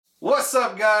What's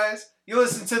up, guys? You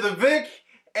listen to the Vic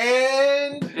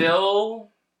and Bill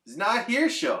is not here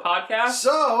show podcast.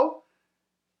 So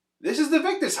this is the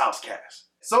Victor's House cast.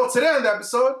 So today on the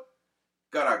episode,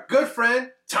 got our good friend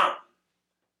Tom.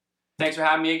 Thanks for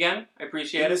having me again. I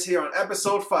appreciate it. He is here on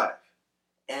episode 5,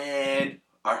 and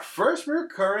our first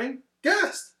recurring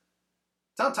guest,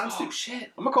 Tom times 2. Oh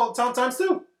shit! I'm gonna call it Tom times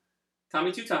 2.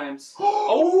 Tommy 2 times.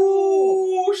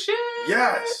 Oh shit!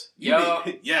 Yes. Yo.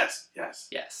 Yes.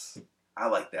 I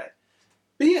like that.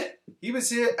 But yeah, he was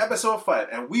here episode 5,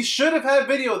 and we should have had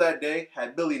video that day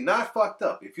had Billy not fucked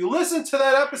up. If you listen to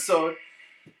that episode,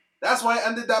 that's why I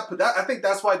ended that. I think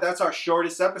that's why that's our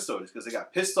shortest episode, is because I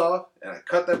got pissed off and I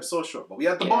cut the episode short. But we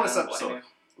had the bonus episode.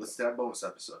 Listen to that bonus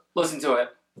episode. Listen to it.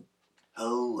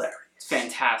 Hilarious. It's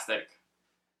fantastic.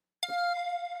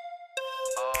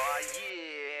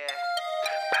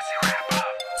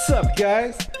 What's up,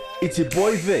 guys? It's your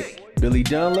boy Vic. Billy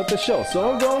Dunn left the show,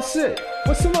 so I'm gonna sit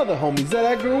with some other homies that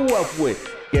I grew up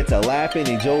with. Get to laughing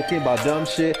and joking about dumb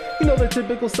shit. You know, the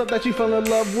typical stuff that you fell in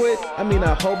love with? I mean,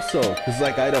 I hope so, cause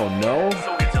like, I don't know.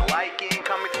 So get to liking,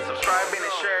 commenting, subscribing,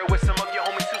 and share it with some of your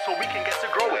homies too, so we can get to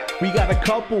growing. We got a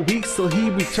couple weeks till he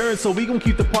returns, so we gon'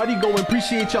 keep the party going.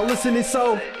 Appreciate y'all listening,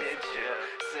 so... Sit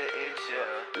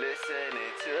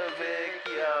listening to Vic,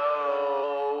 yo.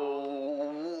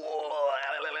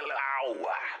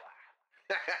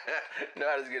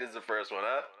 Not as good as the first one,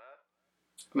 huh?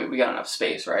 I mean, we got enough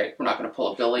space, right? We're not gonna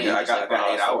pull a Billy. Yeah, and I got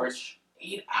 8 hours.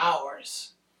 8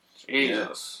 hours.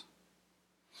 Jesus.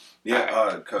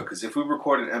 Yeah, because if we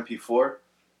record an MP4,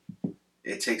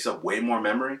 it takes up way more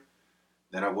memory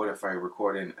than I would if I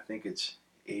record in, I think it's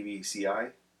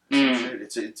AVCI.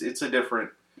 It's a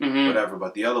different whatever,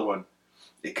 but the other one,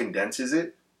 it condenses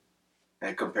it,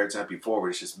 and compared to MP4, where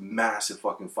it's just massive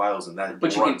fucking files, and that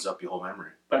runs up your whole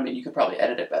memory. But I mean, you could probably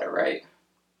edit it better, right?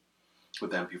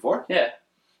 With the MP4? Yeah.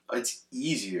 It's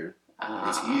easier.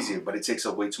 It's easier, but it takes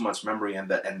up way too much memory, and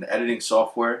the editing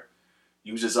software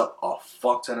uses up a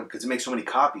fuck ton of, because it makes so many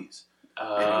copies,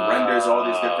 and it renders all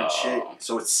this different shit,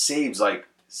 so it saves like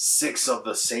 6 of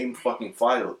the same fucking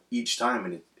file each time,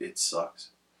 and it sucks.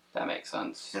 That makes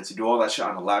sense. And to do all that shit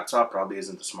on a laptop probably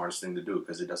isn't the smartest thing to do,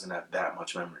 because it doesn't have that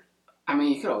much memory. I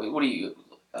mean, you could always. What do you?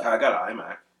 I got an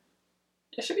iMac.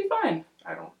 It should be fine.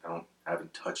 I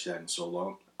haven't touched that in so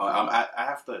long. I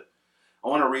have to. I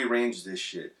want to rearrange this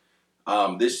shit.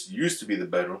 This used to be the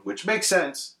bedroom, which makes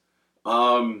sense.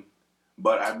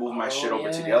 But I moved my shit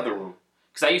over to the other room.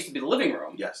 Because I used to be the living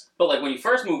room. Yes. But like when you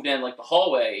first moved in, like the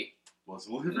hallway Was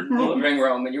the living the room? living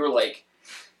room, and you were like,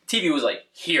 TV was like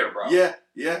here, bro. Yeah.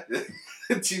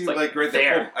 TV like right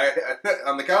there.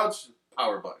 On the couch,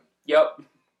 power button. Yep.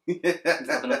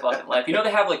 Nothing to fucking life. You know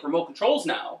they have like remote controls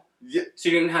now. Yeah. So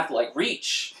you don't even have to like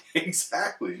reach.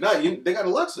 Exactly. No, they got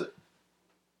Alexa.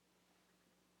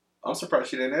 I'm surprised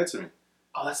she didn't answer me.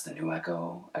 Oh, that's the new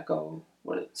Echo.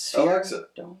 What is it? Sphere? Alexa.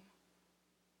 Dome.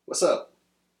 What's up?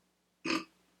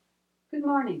 Good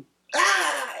morning.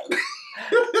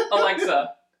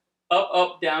 Alexa,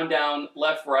 up, down,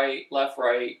 left, right,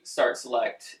 start,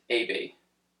 select, AB.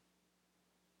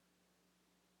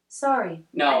 Sorry.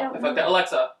 No, if I that.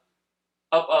 Alexa,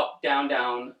 up,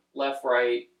 down, left,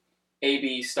 right,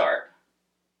 AB, start.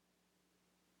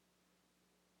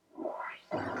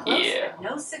 Yeah.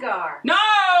 No cigar.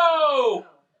 No!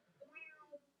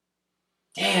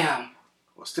 Damn.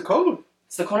 What's the code?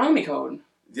 It's the Konami code.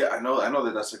 Yeah, I know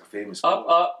that that's like a famous code.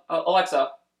 Up,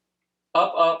 Alexa,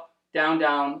 up,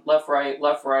 down, left,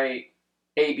 right,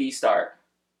 AB, start.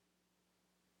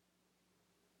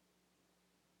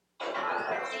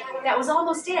 That was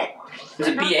almost it. Was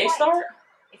it Not BA quite. start?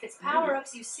 If it's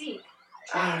power-ups you seek,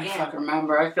 I try don't again. fucking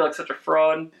remember. I feel like such a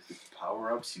fraud.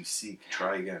 Power-ups you seek.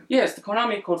 Try again. Yeah, it's the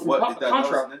Konami code from Contra. That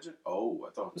was Ninja? Oh,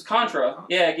 I thought It was Contra.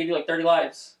 Yeah, it gave you like 30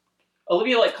 lives.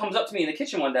 Olivia like comes up to me in the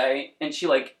kitchen one day and she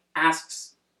like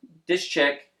asks this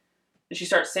chick, and she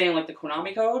starts saying like the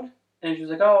Konami code, and she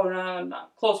was like, "Oh, no,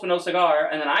 not close but no cigar,"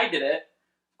 and then I did it.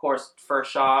 Of course,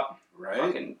 first shot, right?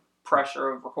 Fucking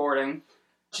pressure of recording.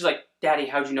 She's like, "Daddy,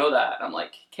 how'd you know that?" And I'm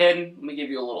like, "Kid, let me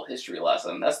give you a little history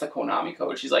lesson. That's the Konami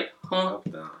code." She's like, "Huh?"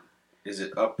 Up, down. Is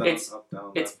it up, down, up,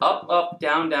 down? It's up,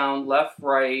 down, left,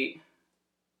 right,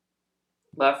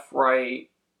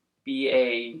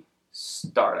 BA,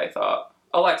 start, I thought.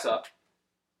 Alexa,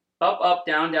 up,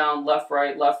 down, left,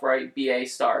 right, BA,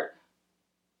 start.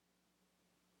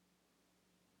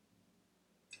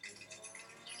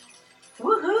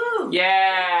 Woohoo!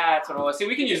 Yeah, that's what it was. See,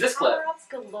 we can use this clip. Power-ups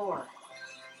galore.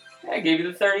 Yeah, I gave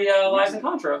you the 30 lives in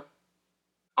Contra.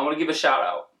 I want to give a shout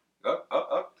out. Up.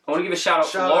 I want to give a shout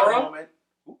out to Laura.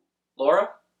 Laura,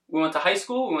 we went to high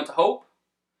school. We went to Hope.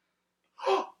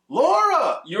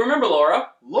 You remember Laura?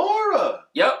 Laura!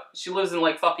 Yep. She lives in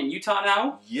like fucking Utah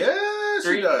now. Yeah,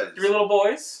 she does. 3 little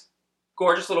boys.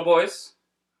 Gorgeous little boys.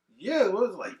 Yeah, it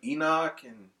was like Enoch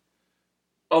and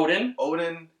Odin.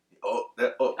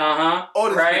 Uh-huh.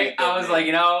 Odin's Right? pretty dope, I was man. like,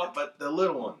 you know. But the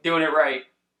little one. Doing it right.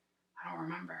 I don't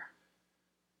remember.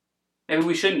 Maybe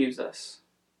we shouldn't use this.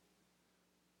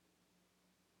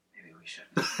 Maybe we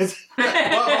shouldn't.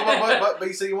 but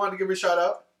you said you wanted to give her a shout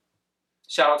out?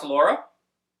 Shout out to Laura.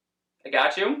 I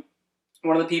got you.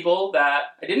 One of the people that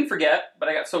I didn't forget, but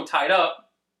I got so tied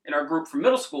up in our group from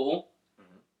middle school,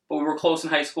 but we were close in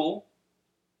high school.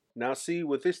 Now, see,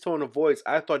 with this tone of voice,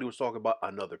 I thought he was talking about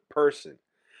another person.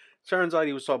 Turns out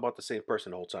he was talking about the same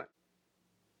person the whole time.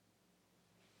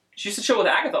 She used to chill with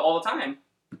Agatha all the time.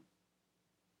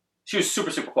 She was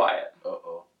super, super quiet.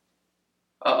 Uh-oh.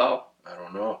 Uh-oh. I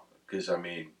don't know. Because, I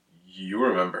mean, you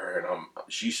remember her, and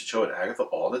she used to chill with Agatha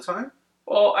all the time?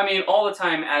 Well, I mean, all the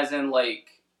time as in,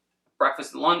 like,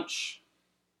 breakfast and lunch.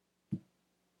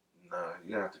 Nah, you're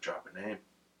going to have to drop a name.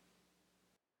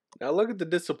 Now look at the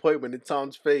disappointment in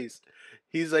Tom's face.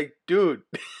 He's like, dude,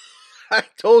 I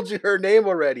told you her name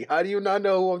already. How do you not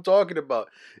know who I'm talking about?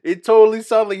 It totally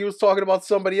sounded like he was talking about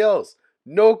somebody else.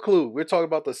 No clue. We're talking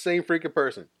about the same freaking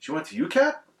person. She went to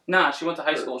UCAT? Nah, she went to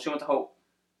high school. She went to Hope.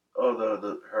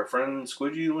 Oh, her friend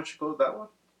Squidgy, when she goes, that one?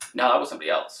 No, that was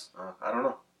somebody else. I don't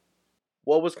know.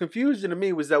 What was confusing to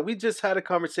me was that we just had a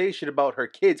conversation about her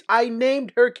kids. I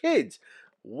named her kids.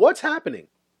 What's happening?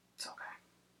 It's okay.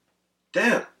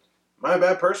 Damn. Am I a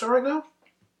bad person right now?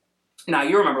 Now,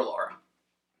 you remember Laura.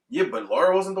 Yeah, but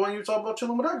Laura wasn't the one you were talking about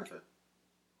chilling with Agatha.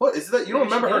 What, is that? You don't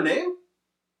Maybe remember she her did. name?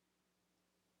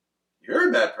 You're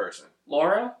a bad person.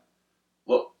 Laura?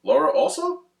 Look, Laura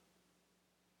also?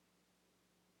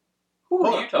 Who Hold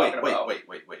are on, you talking wait. about? Wait.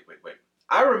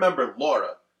 I remember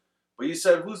Laura. But you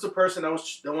said, who's the person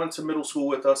that went to middle school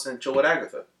with us and chilled with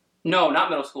Agatha? No,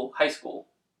 not middle school. High school.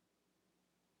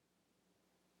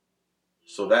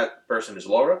 So that person is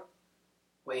Laura?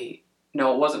 Wait.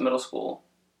 No, it wasn't middle school.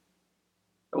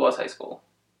 It was high school.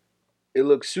 It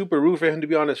looks super rude for him to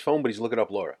be on his phone, but he's looking up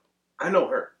Laura. I know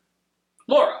her.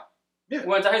 Laura. Yeah. We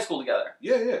went to high school together.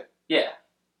 Yeah. Yeah.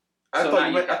 I So thought now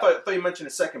you you I thought you mentioned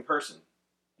a second person.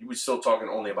 You were still talking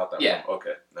only about that Yeah. one.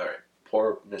 Okay. All right.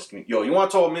 Poor miscommunication. Yo, you want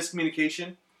to talk about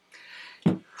miscommunication?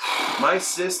 My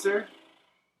sister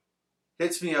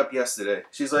hits me up yesterday.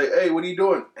 She's like, hey, what are you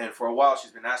doing? And for a while,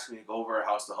 she's been asking me to go over her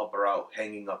house to help her out,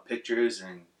 hanging up pictures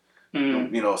and,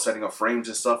 setting up frames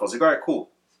and stuff. I was like, all right, cool.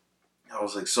 I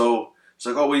was like, so, she's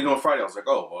like, oh, what are you doing Friday? I was like,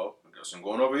 oh, well, I guess I'm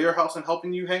going over to your house and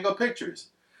helping you hang up pictures.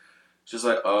 She's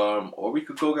like, or we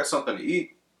could go get something to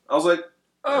eat. I was like,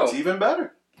 that's even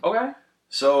better. Okay.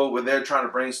 So we're there trying to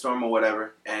brainstorm or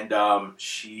whatever, and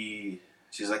she's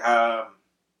like, I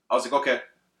was like, okay.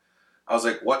 I was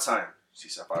like, what time? She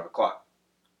said 5:00.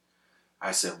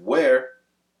 I said, where?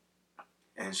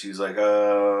 And she's like,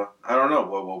 I don't know.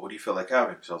 What do you feel like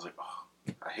having? So I was like, oh,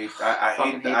 I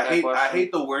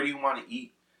hate the where do you want to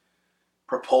eat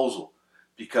proposal,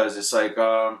 because it's like,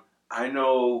 I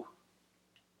know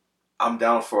I'm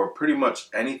down for pretty much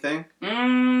anything.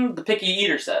 The picky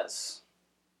eater says.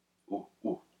 Ooh.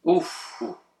 Oof.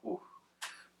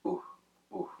 Ooh.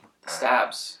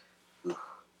 Stabs. Okay.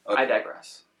 I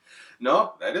digress.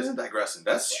 No, that isn't digressing.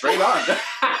 That's straight on.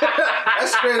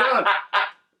 That's straight on.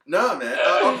 No, man.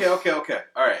 Okay.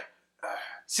 All right.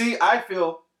 See, I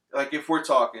feel like if we're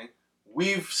talking,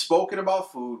 we've spoken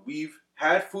about food. We've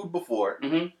had food before.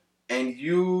 Mm-hmm. And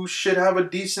you should have a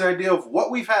decent idea of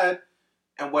what we've had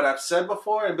and what I've said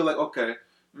before and be like, okay,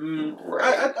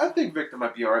 Right. I think Victor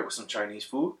might be all right with some Chinese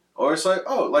food. Or it's like,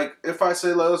 oh, like if I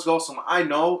say, let's go somewhere, I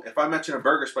know if I mention a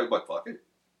burger spot, like, fuck it.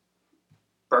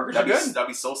 Burgers are good. That'd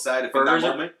be so sad if in that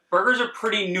moment. Burgers are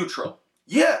pretty neutral.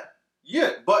 Yeah,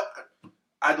 but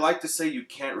I'd like to say you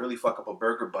can't really fuck up a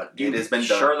burger, but it has been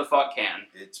done. Sure the fuck can.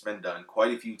 It's been done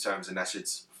quite a few times, and that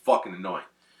shit's fucking annoying.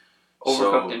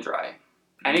 Overcooked and dry.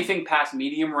 Anything past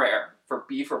medium rare for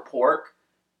beef or pork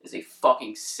is a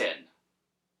fucking sin.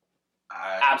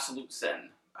 Absolute sin.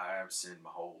 I have sinned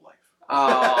my whole life.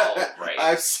 Oh, right.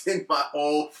 I've sinned my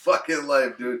whole fucking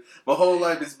life, dude. My whole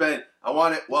life has been, I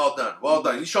want it well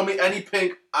done. You show me any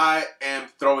pink, I am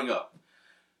throwing up.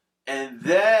 And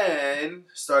then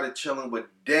started chilling with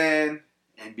Dan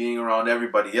and being around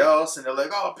everybody else, and they're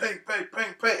like, oh, pink.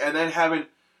 And then having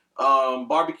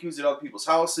barbecues at other people's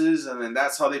houses, and then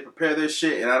that's how they prepare their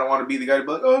shit, and I don't want to be the guy to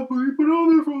be like, oh, but you put it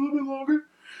on there for a little bit longer. And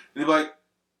they're like,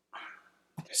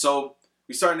 so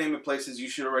we start naming places. You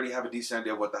should already have a decent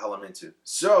idea of what the hell I'm into.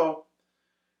 So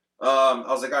I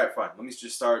was like, all right, fine. Let me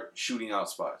just start shooting out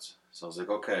spots. So I was like,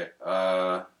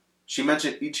 okay. She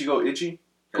mentioned Ichigo Ichi.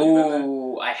 Have you been there?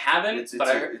 Ooh, I haven't. It's but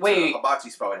a hibachi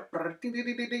spot.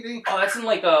 Oh, that's in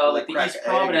like Like the crack East egg.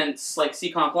 Providence, like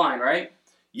Seekonk line, right?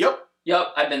 Yep.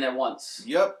 Yup, I've been there once.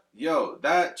 Yep. Yo,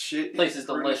 that shit Place is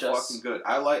pretty delicious. fucking good.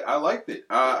 I liked it.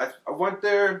 I went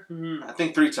there, I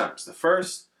think 3 times. The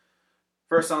first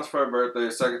time was for a birthday.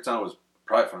 The second time was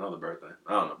probably for another birthday.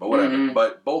 I don't know, but whatever. Mhm.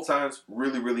 But both times,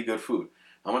 really, really good food.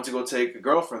 I went to go take a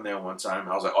girlfriend there one time.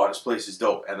 I was like, oh, this place is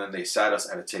dope. And then they sat us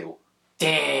at a table.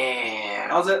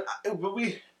 Damn. I was like, but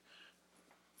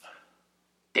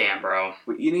Damn, bro.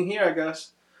 we're eating here, I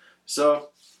guess. So,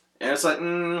 and it's like,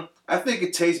 I think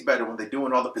it tastes better when they're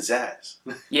doing all the pizzazz.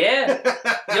 Yeah.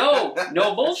 Yo,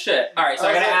 no bullshit. All right, so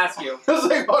I gotta ask you. I was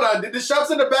like, hold on, did the shops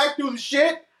in the back do the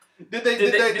shit? Did they No,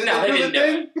 do they the didn't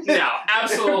thing? do it. No,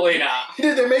 absolutely not.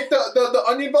 Did they make the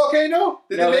onion volcano?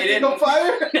 Did No, they make they it on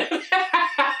fire?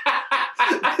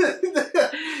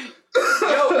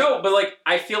 Yo, no, but like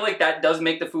I feel like that does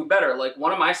make the food better. Like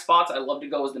one of my spots I love to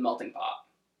go is the Melting Pot.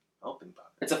 Melting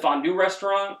pot. It's a fondue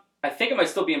restaurant. I think it might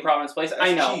still be in Providence Place. That's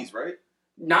I know. cheese, right?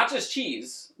 Not just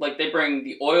cheese. Like they bring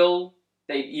the oil.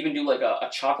 They even do like a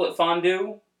chocolate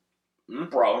fondue.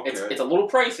 Bro, okay. it's a little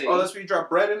pricey. Oh, that's where you drop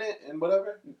bread in it and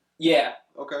whatever? Yeah.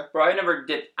 Okay. Bro, I never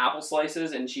dipped apple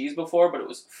slices in cheese before, but it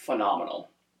was phenomenal.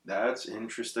 That's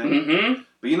interesting. Mm-hmm.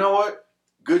 But you know what?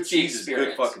 Good The cheese is good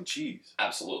experience. fucking cheese.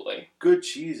 Absolutely. Good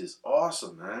cheese is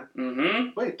awesome, man.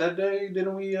 Mm-hmm. Wait, that day,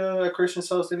 didn't we, at Christian's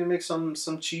house, didn't he make some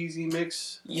cheesy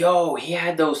mix? Yo, he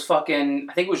had those fucking,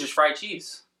 I think it was just fried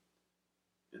cheese.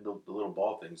 In the little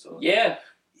ball things, though. Yeah.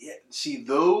 Yeah, see,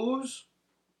 those,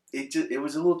 it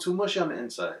was a little too mushy on the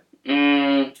inside.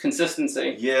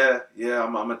 Consistency. Yeah,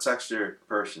 I'm a texture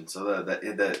person, so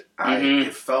Mhm.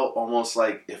 it felt almost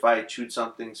like if I chewed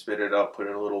something, spit it up, put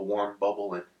it in a little warm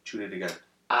bubble, and chewed it again.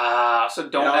 So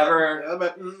don't ever... I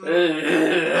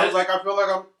was like, I feel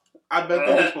like I've been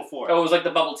through this before. Oh, it was like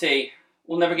the bubble tea.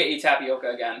 We'll never get you tapioca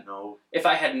again. No, If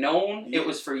I had known it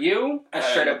was for you, I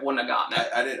straight up wouldn't have gotten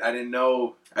it. I didn't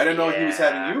know he was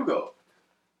having you go.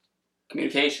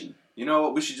 Communication. You know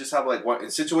what? We should just have in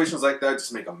situations like that,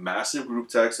 just make a massissive group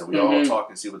text and we all talk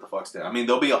and see what the fuck's there. I mean,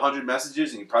 there'll be 100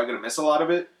 messages and you're probably gonna miss a lot of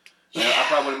it. Yeah. I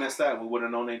probably would have missed that and we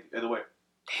wouldn't have known either way.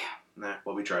 Damn. Nah,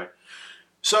 well, we tried.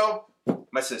 So,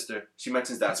 my sister, she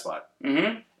mentions that spot.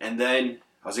 Mm-hmm. And then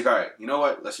I was like, all right, you know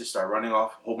what? Let's just start running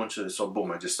off a whole bunch of this. So, boom,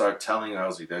 I just started telling her, I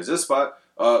was like, there's this spot.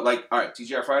 All right,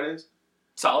 TGI Fridays.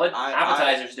 Solid.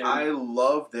 Appetizers, dude. I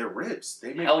love their ribs.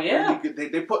 They make Hell yeah. really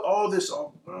good. They put all this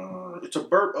on. It's a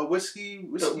whiskey.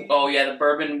 Oh, yeah, the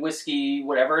bourbon whiskey,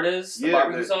 whatever it is. The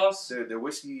barbecue sauce. Their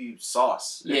whiskey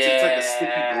sauce. Yeah. It's like a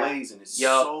sticky glaze and it's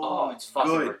it's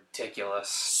fucking good. ridiculous.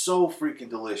 So freaking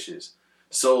delicious.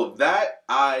 So that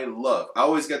I love. I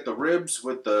always get the ribs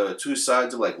with the 2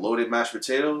 sides of loaded mashed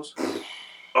potatoes.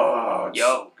 Oh, it's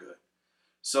so good.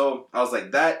 So I was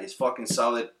like, that is fucking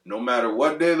solid. No matter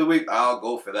what day of the week, I'll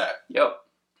go for that. Yep.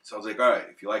 So I was like, all right,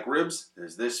 if you like ribs,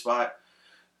 there's this spot.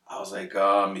 I was like,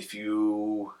 if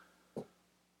you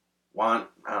want,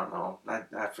 I don't know,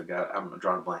 I forgot, I'm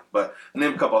drawing a blank, but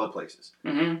name a couple other places.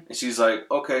 Mm-hmm. And she's like,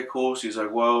 okay, cool. She's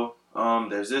like, well,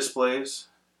 there's this place,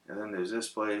 and then there's this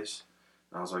place.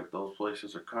 And I was like, those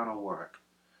places are kind of work.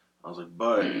 I was like,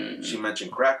 but she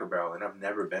mentioned Cracker Barrel, and I've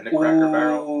never been to Cracker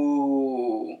Barrel.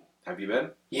 Ooh. Have you been?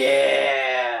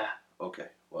 Yeah. Okay,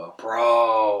 well.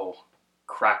 Bro.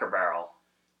 Cracker Barrel.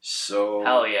 So.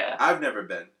 Hell yeah. I've never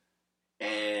been.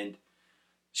 And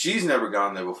she's never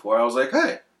gone there before. I was like,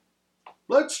 hey,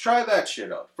 let's try that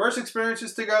shit out. First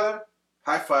experiences together.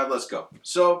 High five, let's go.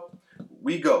 So,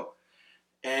 we go.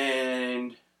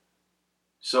 And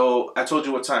so, I told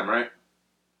you what time, right?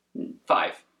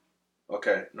 5.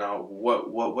 Okay, now,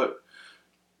 what,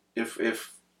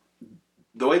 if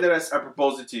the way that I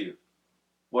proposed it to you,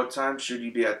 what time should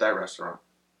you be at that restaurant?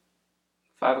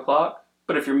 5 o'clock?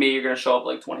 But if you're me, you're going to show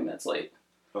up 20 minutes late.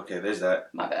 Okay, there's that.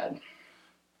 My bad.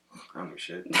 I don't give a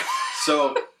shit.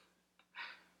 So,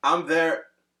 I'm there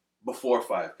before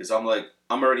 5, because I'm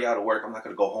already out of work. I'm not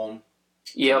going to go home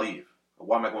to leave.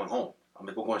 Why am I going home? I'm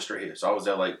like, we're going straight here. So, I was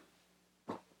there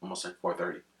almost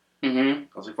 4:30. Mm-hmm.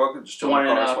 I was like, fuck it, just The chill one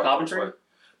my in car. Coventry?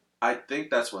 I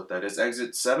think that's what that is.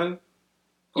 Exit 7?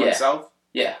 Going south?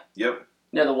 Yeah. Yep.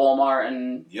 Near the Walmart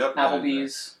and Yep.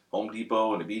 Applebee's. Home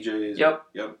Depot and the BJ's. Yep.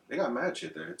 Yep. They got mad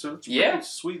shit there. It's a Yeah. pretty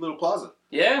sweet little plaza.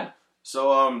 Yeah.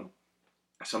 So,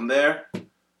 so I'm there.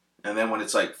 And then when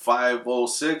it's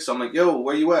 5:06, I'm like, yo,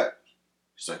 where you at?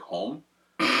 She's like, home.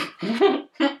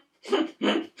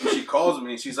 She calls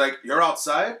me and she's like, you're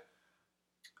outside?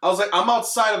 I was like, I'm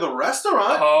outside of the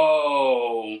restaurant.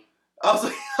 Oh. I was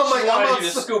like, She wanted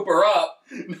you to scoop her up.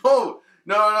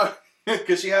 No.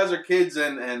 because she has her kids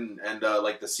and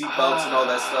like the seatbelts and all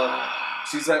that stuff.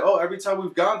 She's like, oh, every time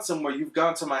we've gone somewhere, you've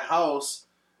gone to my house,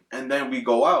 and then we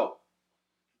go out.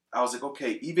 I was like,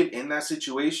 okay, even in that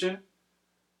situation,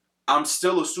 I'm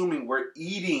still assuming we're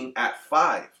eating at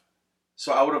 5.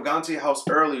 So I would have gone to your house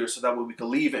earlier so that way we could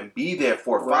leave and be there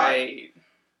for 5. Right.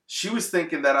 She was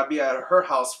thinking that I'd be at her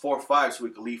house 4 or 5 so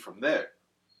we could leave from there.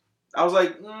 I was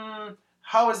like,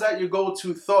 how is that your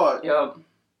go-to thought? Yep.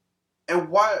 And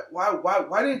why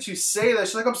didn't you say that?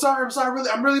 She's like, I'm sorry,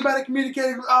 I'm really bad at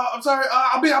communicating. I'm sorry,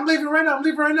 I'm leaving right now.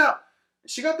 And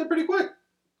she got there pretty quick.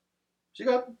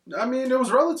 It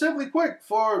was relatively quick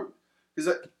because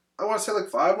I want to say like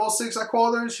 5:06 I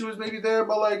called her and she was maybe there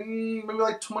by like, maybe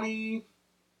like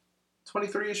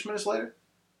 23-ish minutes later.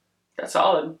 That's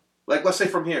solid. Like, let's say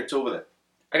from here to over there.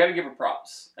 I gotta give her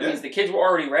props. That means the kids were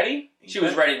already ready. She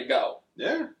was ready to go.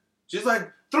 Yeah. She's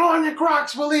like, throw on your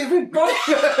Crocs, we're leaving. put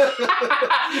them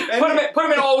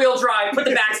in all-wheel drive. Put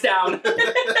the backs down.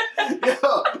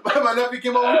 Yo, my nephew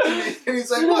came over to me and he's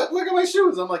like, look at my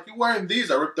shoes. I'm like, you wearing these?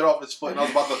 I ripped it off his foot and I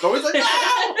was about to throw it. He's like,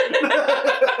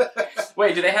 no!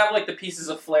 Wait, do they have like the pieces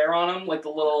of flare on them? Like the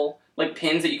little like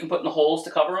pins that you can put in the holes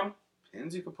to cover them?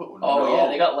 Pins you can put? Yeah,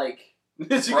 they got like... you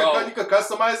could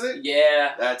customize it?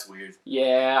 Yeah. That's weird.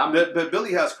 Yeah. But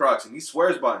Billy has Crocs and he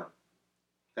swears by them.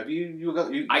 Have you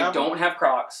I don't have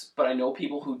Crocs, but I know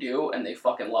people who do, and they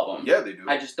fucking love them. Yeah, they do.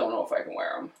 I just don't know if I can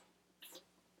wear them.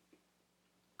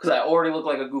 Because I already look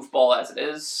like a goofball as it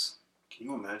is. Can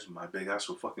you imagine my big ass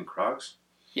with fucking Crocs?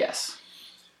 Yes.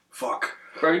 Fuck.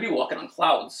 Bro, you'd be walking on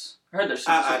clouds. I heard they're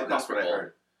super comfortable. That's what I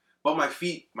heard. But my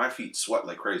feet sweat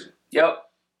like crazy. Yep.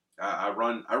 I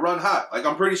run hot. Like,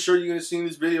 I'm pretty sure you're going to see in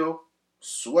this video,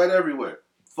 sweat everywhere.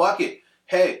 Fuck it.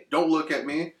 Hey, don't look at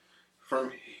me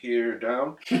from here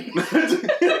down.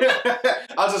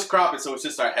 I'll just crop it so it's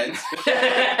just our heads.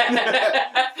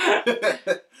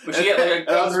 But you get like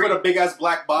I'll just put a big ass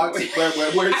black box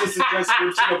where it's just a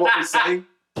transcription of what we're saying.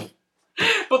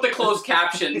 Put the closed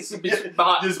captions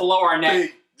just below our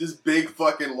neck. Big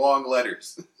fucking long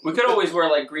letters. We could always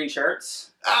wear like green shirts.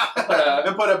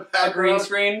 And put a green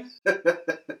screen.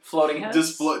 Floating heads.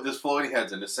 Just floating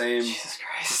heads in the same. Jesus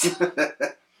Christ.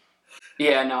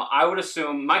 Yeah, no, I would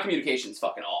assume my communication's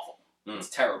fucking awful. It's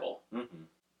terrible. Mm-hmm.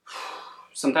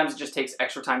 Sometimes it just takes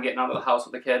extra time getting out of the house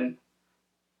with a kid.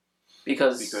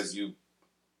 Because you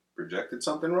projected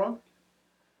something wrong?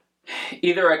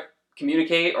 Either I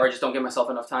communicate or I just don't give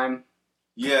myself enough time.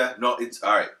 Yeah, no, it's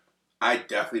alright. I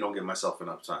definitely don't give myself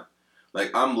enough time. Like,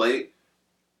 I'm late.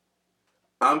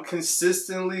 I'm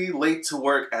consistently late to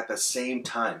work at the same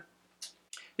time.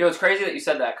 Yo, it's crazy that you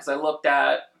said that, because I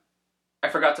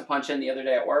forgot to punch in the other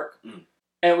day at work. And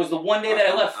it was the one day that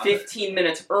I left 15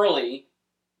 minutes early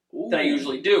than I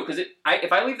usually do. Because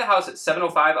if I leave the house at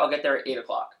 7:05, I'll get there at 8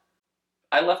 o'clock.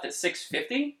 I left at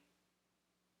 6:50.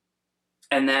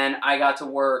 And then I got to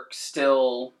work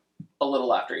still a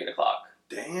little after 8 o'clock.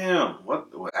 Damn.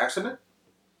 What accident?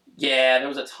 Yeah, there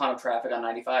was a ton of traffic on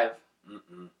 95. I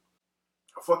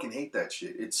fucking hate that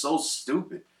shit. It's so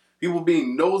stupid. People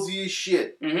being nosy as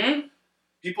shit. Mm-hmm.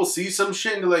 People see some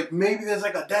shit and they're like, maybe there's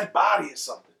like a dead body or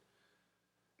something.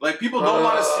 Like, people don't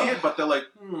want to see it, but they're like,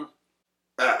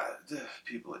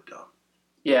 people are dumb.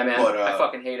 Yeah, man. But, I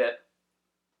fucking hate it.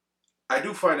 I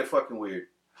do find it fucking weird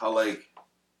how, like,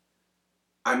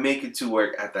 I make it to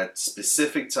work at that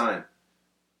specific time.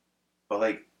 But,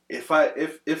 like, if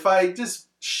I just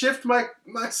shift my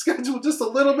schedule just a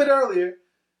little bit earlier,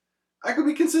 I could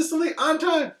be consistently on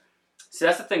time. See,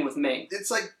 that's the thing with me. It's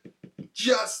like,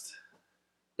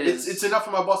 it's enough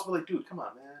for my boss to be like, dude, come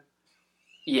on, man.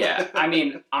 Yeah, I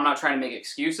mean, I'm not trying to make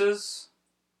excuses,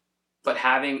 but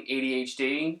having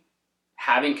ADHD,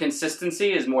 having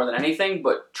consistency is more than anything,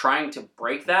 but trying to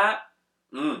break that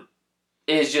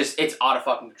is just, it's out of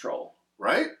fucking control.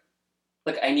 Right?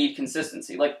 Like, I need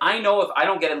consistency. Like, I know if I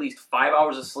don't get at least 5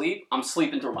 hours of sleep, I'm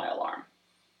sleeping through my alarm.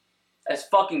 As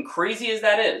fucking crazy as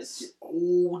that is.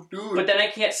 Oh, dude. But then I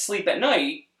can't sleep at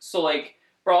night, so like,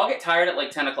 bro, I'll get tired at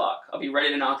like 10 o'clock. I'll be ready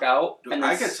to knock out. Dude,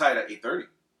 I get tired at 8:30.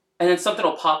 And then something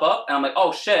will pop up, and I'm like,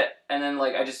 oh shit. And then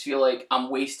like, I just feel like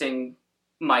I'm wasting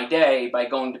my day by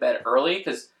going to bed early,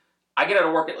 because I get out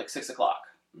of work at like 6 o'clock.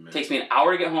 It takes me an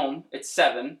hour to get home. It's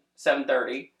 7:30.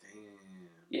 Damn.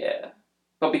 Yeah.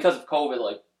 But because of COVID,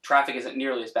 like, traffic isn't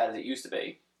nearly as bad as it used to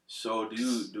be. So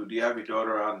do you have your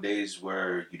daughter on days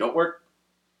where you don't work?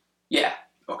 Yeah.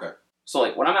 Okay. So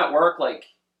like, when I'm at work, like,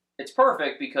 it's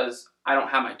perfect because I don't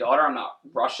have my daughter. I'm not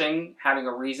rushing, having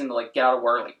a reason to like get out of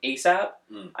work like ASAP.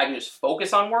 I can just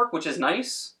focus on work, which is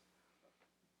nice.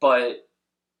 But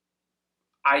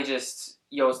I just,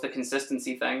 it's the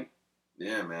consistency thing.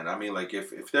 Yeah, man. I mean, like,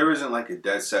 if there isn't, like, a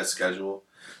dead set schedule,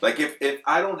 like, if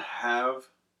I don't have,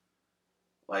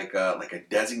 like a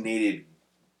designated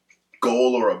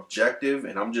goal or objective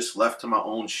and I'm just left to my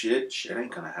own shit ain't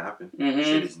gonna happen. Mm-hmm.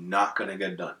 Shit is not gonna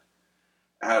get done.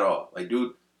 At all. Like,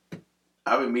 dude,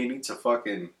 I've been meaning to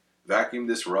fucking vacuum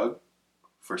this rug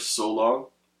for so long.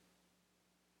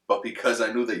 But because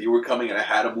I knew that you were coming and I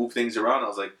had to move things around, I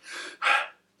was like,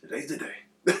 today's the day.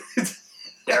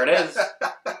 There it is.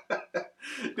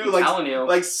 Dude, I'm telling you.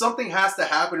 Like, something has to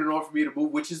happen in order for me to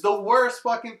move, which is the worst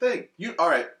fucking thing.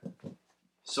 Alright.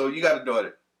 So you got a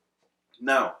daughter.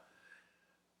 Now,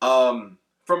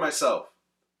 for myself,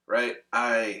 right?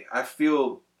 I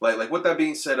feel like with that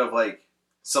being said of like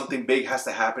something big has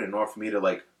to happen in order for me to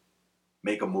like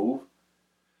make a move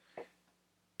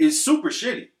is super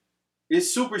shitty.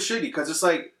 It's super shitty because it's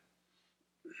like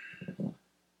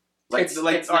it's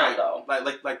not, though.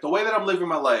 Like the way that I'm living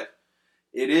my life,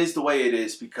 it is the way it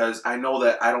is because I know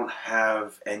that I don't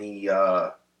have any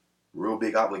real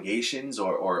big obligations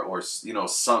or you know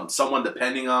someone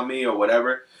depending on me or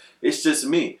whatever. It's just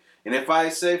me. And if I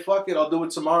say fuck it, I'll do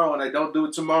it tomorrow, and I don't do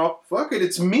it tomorrow, fuck it,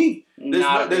 it's me.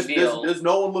 There's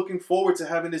no one looking forward to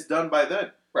having this done by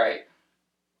then. Right.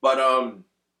 But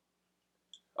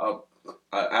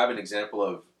I have an example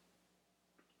of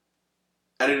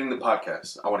editing the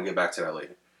podcast. I want to get back to that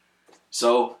later.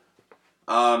 So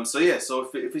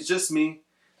if it's just me,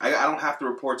 I don't have to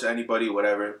report to anybody,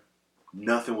 whatever.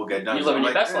 Nothing will get done. You live in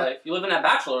your best life. You live in that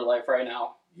bachelor life right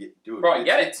now. Yeah, dude, bro, I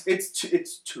get it. It's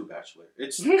too bachelor.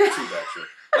 It's too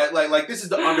bachelor. Like this is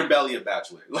the underbelly of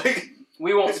bachelor. Like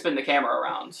we won't spin the camera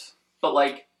around, but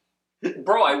like,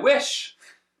 bro, I wish.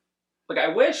 Like I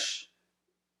wish.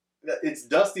 It's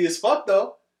dusty as fuck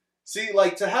though. See,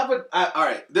 like to have all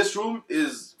right. This room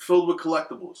is filled with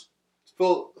collectibles. It's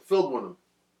filled with them.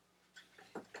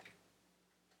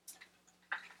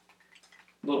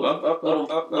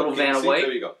 Little van of white.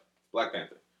 There you go. Black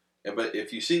Panther. But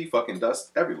if you see fucking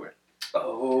dust everywhere.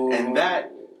 Oh. And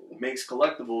that makes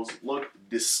collectibles look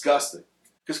disgusting.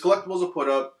 Because collectibles are put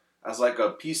up as like a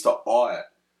piece to awe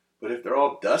at. But if they're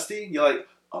all dusty, you're like,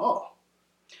 oh.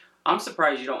 I'm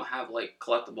surprised you don't have like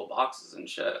collectible boxes and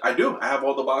shit. I do. I have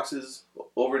all the boxes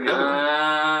over in the other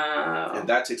room. And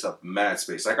that takes up mad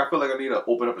space. Like I feel like I need to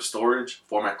open up a storage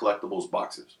for my collectibles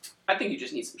boxes. I think you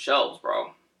just need some shelves,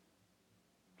 bro.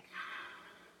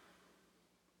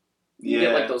 You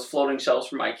get like those floating shelves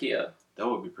from IKEA. That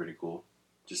would be pretty cool.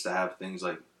 Just to have things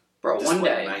like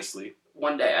displayed nicely.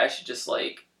 One day I should just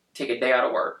like take a day out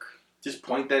of work. Just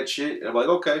point that shit and I'm like,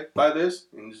 okay, buy this.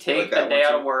 And just take a day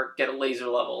out of work, get a laser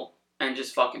level, and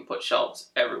just fucking put shelves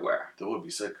everywhere. That would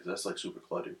be sick because that's like super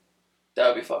cluttered. That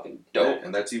would be fucking dope. Yeah,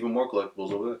 and that's even more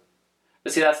collectibles over there.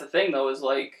 But see, that's the thing though, is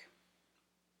like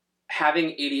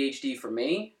having ADHD for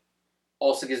me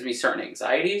also gives me certain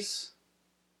anxieties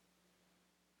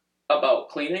about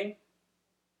cleaning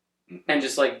and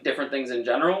just like different things in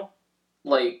general,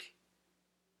 like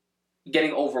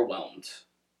getting overwhelmed.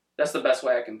 That's the best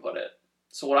way I can put it.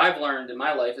 So what I've learned in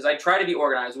my life is I try to be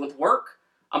organized. With work,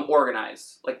 I'm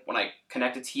organized. Like when I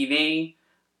connect a TV,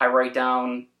 I write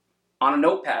down on a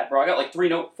notepad. Bro, I got like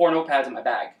 4 notepads in my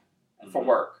bag for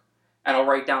work. And I'll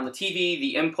write down the TV,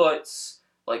 the inputs,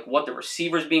 like what the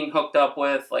receiver's being hooked up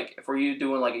with. Like if we're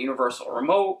doing like a universal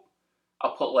remote,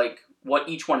 I'll put like what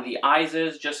each one of the eyes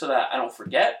is just so that I don't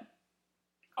forget.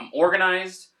 I'm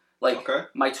organized. Like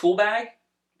my tool bag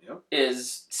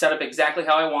is set up exactly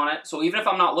how I want it. So even if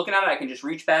I'm not looking at it, I can just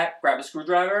reach back, grab a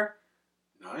screwdriver.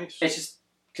 Nice. It's just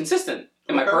consistent.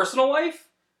 In my personal life,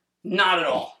 not at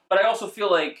all. But I also feel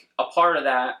like a part of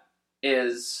that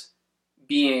is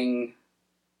being,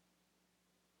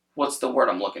 what's the word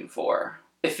I'm looking for?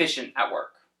 Efficient at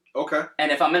work. Okay.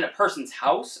 And if I'm in a person's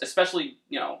house, especially,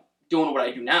 you know, doing what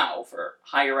I do now for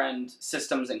higher end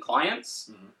systems and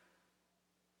clients,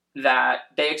 that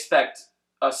they expect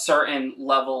a certain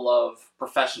level of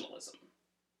professionalism.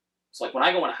 So like when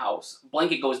I go in a house,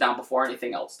 blanket goes down before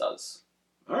anything else does.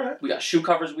 All right. We got shoe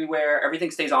covers we wear. Everything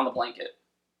stays on the blanket.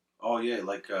 Oh yeah,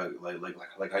 like how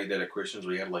you did at Christians,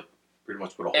 where you had like pretty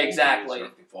much put a hole exactly. so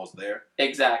everything falls there.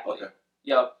 Exactly. Okay.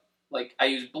 Yep. Like I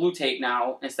use blue tape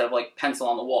now instead of like pencil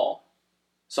on the wall,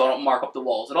 so I don't mark up the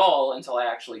walls at all until I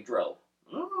actually drill.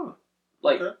 Oh.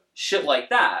 Like shit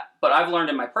like that. But I've learned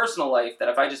in my personal life that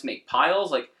if I just make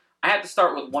piles, like I had to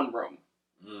start with one room.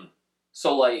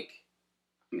 So like,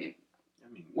 I mean,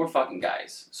 we're fucking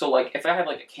guys. So like, if I have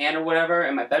like a can or whatever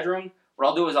in my bedroom, what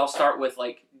I'll do is I'll start with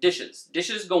like dishes.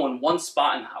 Dishes go in one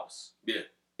spot in the house. Yeah.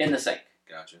 In the sink.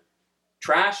 Gotcha.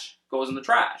 Trash goes in the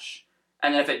trash.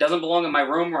 And if it doesn't belong in my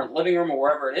room or living room or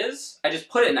wherever it is, I just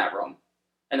put it in that room.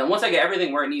 And then once I get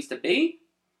everything where it needs to be,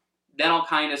 then I'll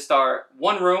kind of start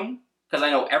one room, because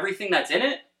I know everything that's in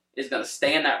it is going to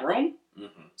stay in that room,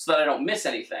 so that I don't miss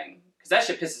anything. Because that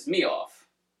shit pisses me off.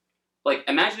 Like,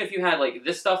 imagine if you had, like,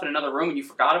 this stuff in another room and you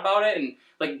forgot about it, and,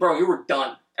 like, bro, you were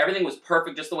done. Everything was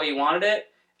perfect just the way you wanted it,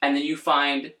 and then you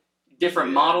find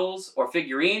different models or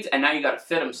figurines, and now you got to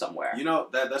fit them somewhere. You know,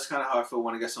 that's kind of how I feel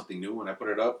when I get something new. When I put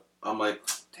it up, I'm like,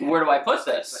 damn, where do I put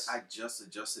this? It's like, I just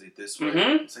adjusted it this way.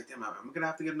 It's like, damn, I'm gonna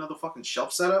have to get another fucking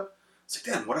shelf set up. It's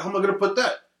like, damn, how am I gonna put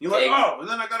that? You're like, and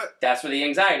then I gotta. That's where the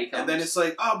anxiety comes. And then it's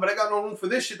like, but I got no room for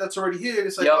this shit that's already here.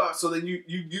 It's like, so then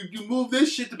you move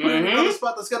this shit to put it in another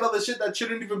spot that's got other shit that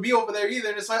shouldn't even be over there either.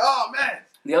 And it's like, oh man.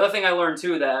 The other thing I learned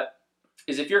too that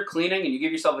is if you're cleaning and you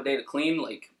give yourself a day to clean,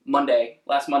 like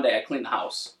last Monday I cleaned the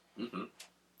house. And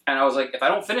I was like, if I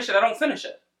don't finish it, I don't finish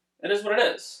it. It is what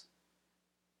it is.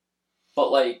 But,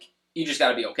 like, you just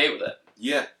gotta be okay with it.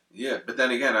 Yeah. But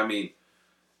then again, I mean,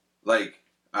 like,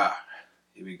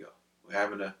 here we go. We're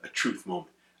having a truth moment.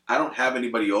 I don't have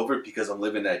anybody over because I'm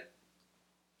living that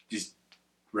just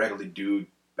regular dude,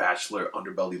 bachelor,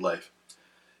 underbelly life.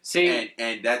 See?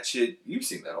 And that shit, you've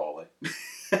seen that all, like.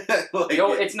 Like,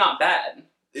 it's not bad.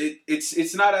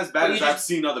 It's not as bad as I've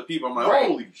seen other people. I'm like,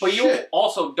 holy shit. But you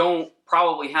also don't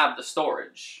probably have the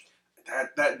storage.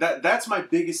 That's my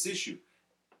biggest issue.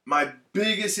 My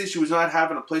biggest issue is not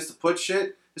having a place to put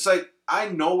shit. It's like, I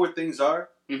know where things are,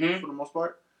 for the most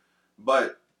part,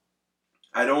 but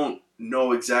I don't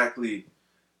know exactly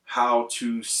how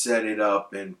to set it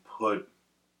up and put,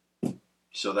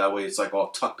 so that way it's like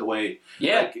all tucked away.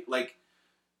 Yeah. Like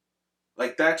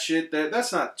that shit,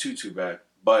 that's not too bad,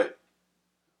 but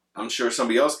I'm sure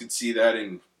somebody else could see that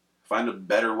and find a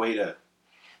better way to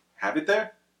have it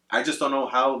there. I just don't know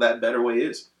how that better way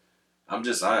is. I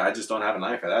just don't have an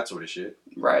eye for that sort of shit.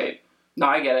 Right. No,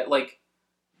 I get it. Like,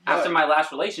 after my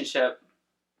last relationship,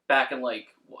 back in, like,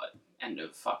 end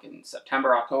of fucking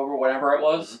September, October, whatever it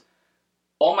was,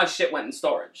 all my shit went in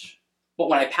storage. But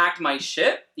when I packed my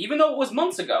shit, even though it was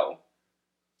months ago,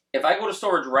 if I go to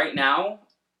storage right now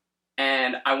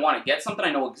and I want to get something,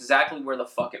 I know exactly where the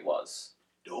fuck it was.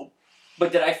 Dope.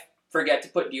 But did I forget to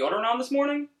put deodorant on this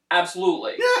morning?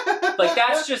 Absolutely. Like,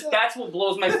 that's what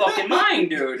blows my fucking mind,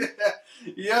 dude.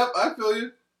 Yep, I feel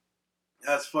you.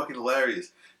 That's fucking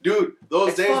hilarious. Dude,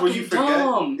 those days where you forget,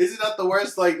 isn't that the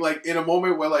worst? Like in a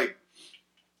moment where, like,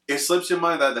 it slips your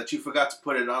mind that you forgot to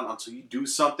put it on until you do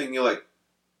something, you're like...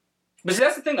 But see,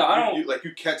 that's the thing, though.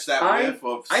 You catch that whiff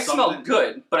of I something. smell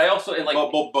good, but I also, like...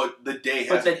 But the day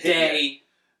hasn't hit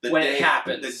yet. When it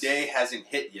happens. The day hasn't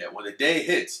hit yet. When the day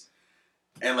hits...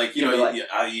 And, like, you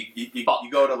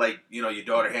go to, like, your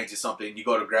daughter hands you something, you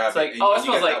go to grab it, and it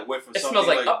smells like, whiff of it smells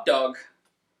like Up Dog.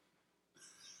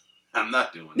 I'm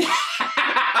not doing that.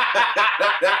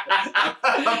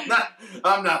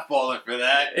 I'm not falling for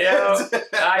that. Yeah,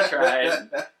 I tried.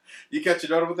 You catch your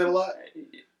daughter with it a lot?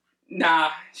 Nah,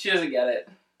 she doesn't get it.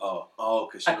 Oh,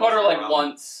 because I caught her, like,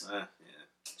 once. Yeah.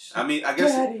 I mean, I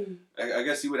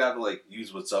guess you would have to, like,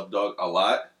 use What's Up Dog a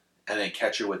lot. And then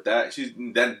catch her with that.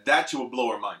 That will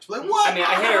blow her mind. She's like, what? I mean,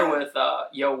 I hit her with,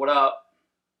 yo, what up?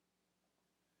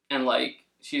 And, like,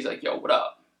 she's like, yo, what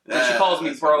up? And she calls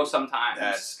me bro sometimes.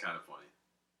 That's kind of funny.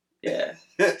 Yeah.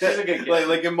 She's a good kid.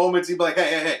 like in moments, he'd be like,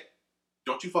 hey.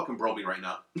 Don't you fucking bro me right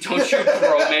now. Don't you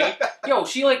bro me. Yo,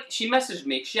 she messaged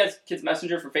me. She has Kids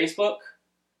Messenger for Facebook.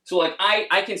 So, like,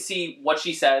 I can see what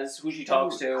she says, who she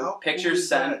talks to, pictures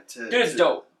sent. Dude, it's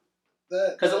dope.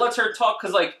 Because it lets her talk,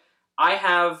 because, like, I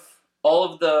have all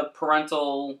of the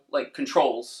parental, like,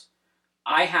 controls.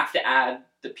 I have to add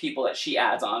the people that she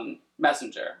adds on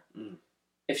Messenger.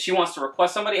 If she wants to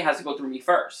request somebody, it has to go through me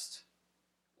first.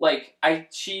 Like,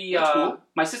 cool.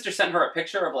 My sister sent her a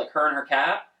picture of, like, her and her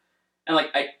cat, and, like,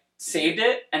 I saved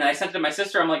it, and I sent it to my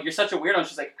sister. I'm like, you're such a weirdo. And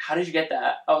she's like, how did you get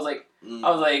that? I was like,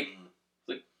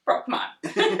 bro, come on.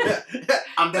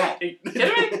 I'm back. Are you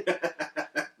kidding me?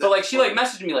 But, like, she, like,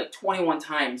 messaged me, like, 21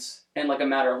 times in, like, a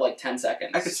matter of, like, 10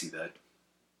 seconds. I could see that.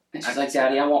 And she's like,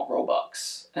 Daddy, I want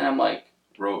Robux. And I'm like...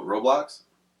 Roblox?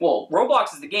 Well,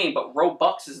 Roblox is the game, but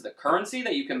Robux is the currency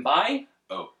that you can buy.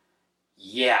 Oh.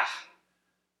 Yeah.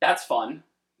 That's fun.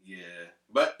 Yeah.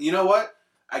 But, you know what?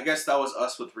 I guess that was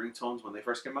us with ringtones when they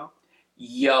first came out.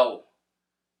 Yo.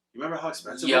 You remember how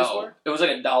expensive those were? It was like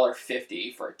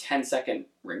 $1.50 for a 10-second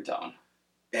ringtone.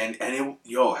 And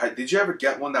did you ever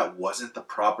get one that wasn't the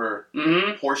proper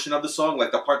portion of the song?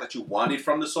 Like the part that you wanted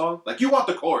from the song? Like you want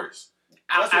the chorus.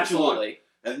 That's Absolutely. What you want.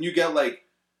 And then you get like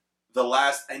the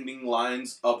last ending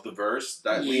lines of the verse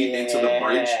that lead into the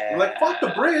bridge. You're like, fuck the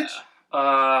bridge.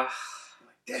 Like,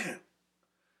 damn.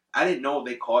 I didn't know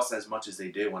they cost as much as they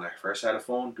did when I first had a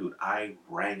phone. Dude, I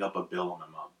rang up a bill on my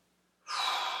mom.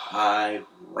 I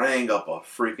rang up a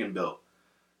freaking bill.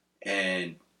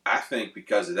 And I think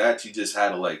because of that, she just had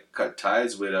to like cut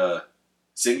ties with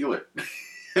Singular.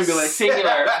 And be like,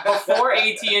 Singular. Before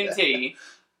AT&T.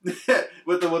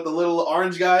 with the little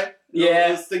orange guy. Yeah.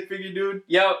 Little stick figure dude.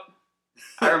 Yep.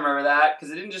 I remember that.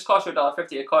 Because it didn't just cost you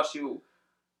 $1.50. It cost you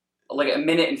like a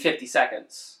minute and 50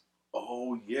 seconds.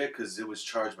 Oh, yeah, because it was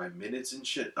charged by minutes and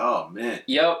shit. Oh, man.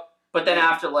 Yep. But then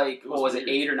after like, It what was weird.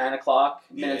 it, 8 or 9 o'clock,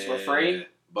 minutes were free.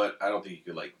 But I don't think you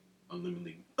could like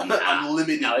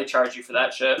unlimited Now they charge you for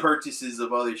that shit. purchases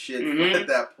of other shit Mhm. at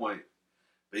that point.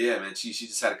 But yeah, man, she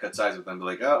just had to cut ties with them. Be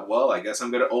like, oh, well, I guess I'm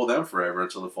gonna owe them forever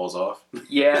until it falls off.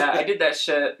 Yeah, I did that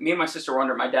shit. Me and my sister were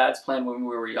under my dad's plan when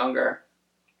we were younger.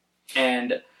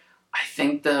 And I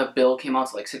think the bill came out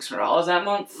to like $600 that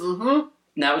month. Mm-hmm.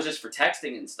 And that was just for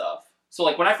texting and stuff. So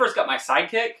like when I first got my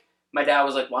Sidekick, my dad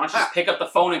was like, why don't you just pick up the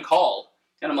phone and call?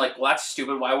 And I'm like, well, that's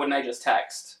stupid. Why wouldn't I just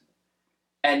text?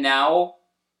 And now,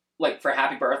 like for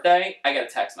happy birthday, I get a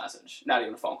text message, not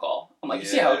even a phone call. I'm like, you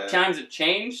see how Yeah. times have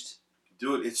changed?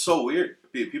 Dude, it's so weird.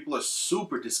 People are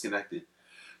super disconnected.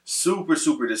 Super,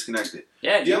 super disconnected.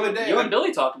 Yeah, The other day, you and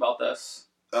Billy talked about this.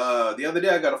 The other day,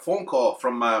 I got a phone call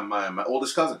from my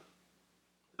oldest cousin.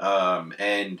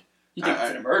 And You think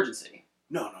it's an emergency?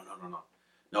 no, it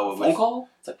Phone was, call?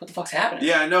 It's like, what the fuck's happening?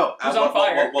 Yeah, I know. Who's on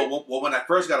fire? Well, when I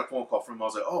first got a phone call from him, I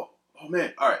was like, oh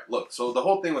man. All right, look. So the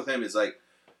whole thing with him is like,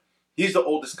 he's the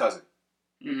oldest cousin.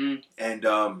 Mm-hmm.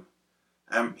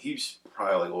 And he's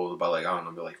probably like older by like, I don't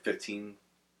know, maybe like 15,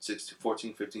 16,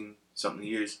 14, 15 something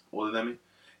years older than me.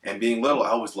 And being little, I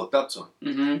always looked up to him.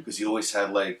 Mm-hmm. Because he always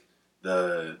had like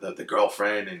the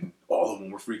girlfriend and all of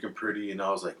them were freaking pretty. And I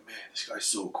was like, man, this guy's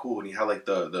so cool. And he had like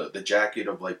the jacket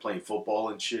of like playing football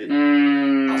and shit. I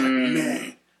was like,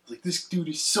 man. Like, this dude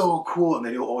is so cool. And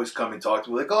then he'll always come and talk to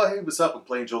me like, oh, hey, what's up? And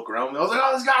playing joke around with me. I was like,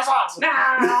 oh, this guy's awesome.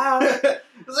 I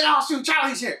was like, oh, shoot,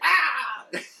 Charlie's here.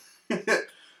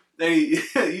 Then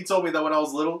he told me that when I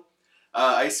was little,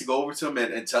 I used to go over to him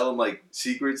and tell him like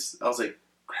secrets. I was like,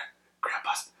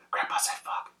 Grandpa said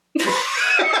fuck.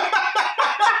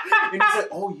 And he's like,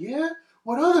 oh yeah?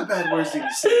 What other bad words did he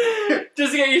say?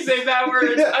 Just to get you to say bad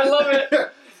words. I love it.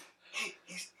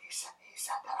 He said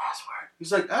that S word.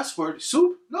 He's like, S word?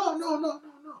 Soup? No.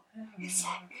 He said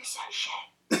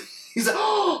shit. He's like,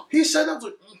 oh, he said that. I was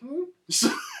like,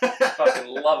 mm-hmm. Fucking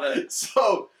love it.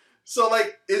 So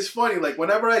like, it's funny, like,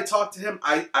 whenever I talk to him,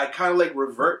 I kind of, like,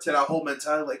 revert to that whole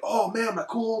mentality, like, oh, man, my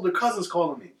cool older cousin's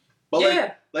calling me. But,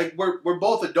 Yeah. like we're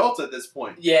both adults at this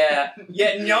point. Yeah.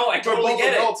 Yeah, no, I We're totally both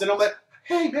get adults, and I'm like,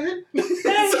 hey, man. Can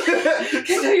I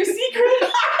tell you a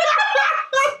secret?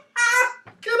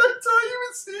 Can I tell you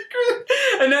a secret?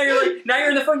 And now you're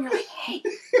in the phone, you're like, hey,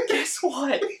 guess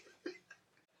what?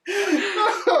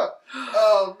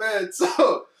 Oh, man.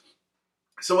 So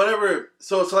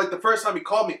like the first time he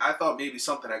called me, I thought maybe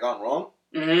something had gone wrong.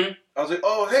 Mm-hmm. I was like,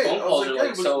 oh, hey. Phone I was calls like, are hey,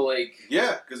 like so like...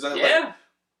 yeah, because Yeah.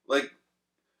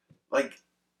 like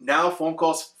now phone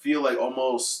calls feel like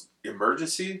almost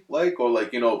emergency, like, or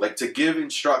like, you know, like to give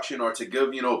instruction or to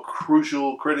give, you know,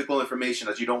 critical information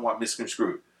that you don't want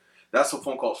misconstrued. That's what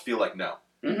phone calls feel like now.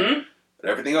 Mm-hmm. But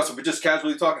everything else, we're just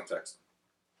casually talking text.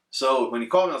 So when he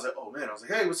called me, I was like, oh man, I was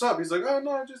like, hey, what's up? He's like, oh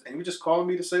no, and he just calling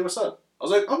me to say what's up. I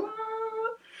was like, oh,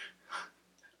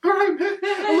 all right, man,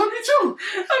 I love you too.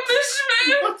 I miss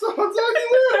you, man. I'll talk to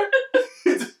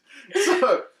you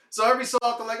later. So every so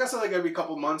often, like I said, like every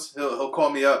couple months, he'll call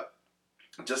me up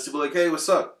just to be like, hey, what's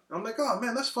up? I'm like, oh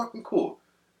man, that's fucking cool.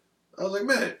 I was like,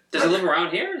 man. Does he live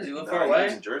around here? Does he live far He away?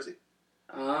 lives in Jersey.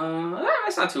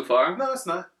 That's not too far. No, it's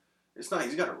not. It's not.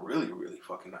 He's got a really, really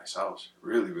fucking nice house.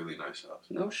 Really, really nice house.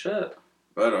 No shit.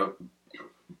 But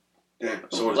damn,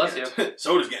 Oh, bless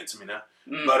soda's getting to me now.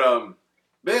 Mm.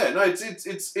 But yeah, no,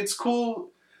 it's cool.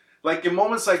 Like in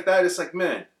moments like that, it's like,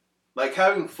 man, like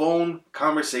having phone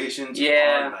conversations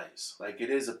Yeah. are nice. Like it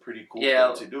is a pretty cool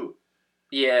Yeah. thing to do.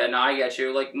 Yeah, no, I get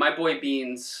you. Like my boy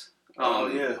Beans. Oh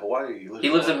yeah, Hawaii. He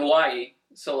lives in Hawaii,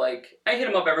 so like I hit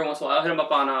him up every once in a while. I'll hit him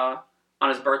up on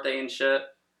his birthday and shit.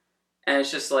 And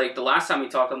it's just like the last time we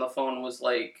talked on the phone was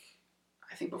like,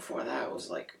 I think before that it was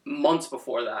like months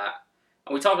before that,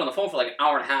 and we talked on the phone for like an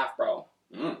hour and a half, bro.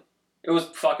 Mm. It was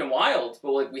fucking wild,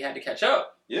 but like we had to catch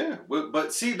up. Yeah,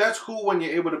 but see, that's cool when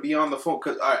you're able to be on the phone,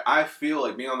 because I feel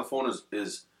like being on the phone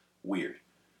is weird.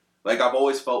 Like I've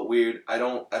always felt weird. I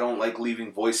don't like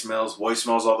leaving voicemails.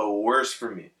 Voicemails are the worst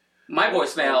for me. My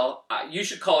voicemail, you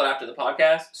should call it after the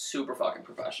podcast. Super fucking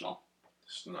professional.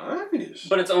 It's nice.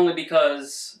 But it's only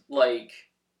because like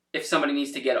if somebody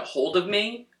needs to get a hold of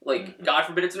me, like God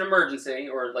forbid it's an emergency,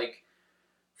 or like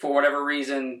for whatever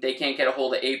reason, they can't get a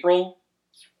hold of April,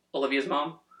 Olivia's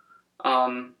mom,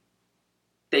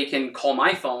 they can call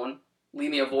my phone, leave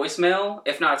me a voicemail.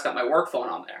 If not, it's got my work phone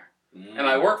on there. And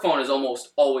my work phone is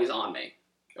almost always on me.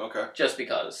 Okay. Just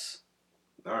because.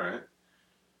 All right.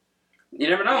 You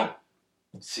never know.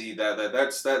 See, but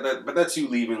that's you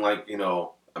leaving, like, you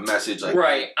know, a message. Like,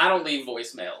 right. I don't leave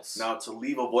voicemails. Now, to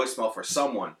leave a voicemail for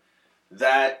someone,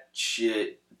 that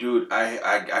shit, dude,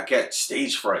 I get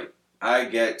stage fright. I'm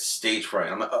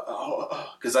like,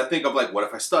 because I think of, like, what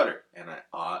if I stutter? And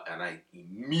I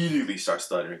immediately start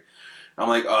stuttering. I'm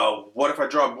like, what if I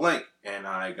draw a blank? And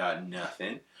I got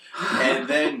nothing. And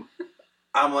then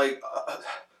I'm like,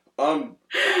 I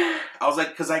was like,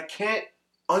 because I can't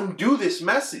undo this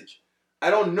message. I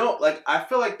don't know. Like, I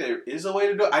feel like there is a way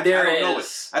to do it. I don't know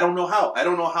it. I don't know how. I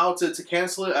don't know how to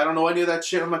cancel it. I don't know any of that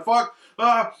shit. I'm like, fuck.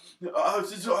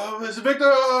 Is it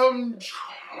Victor?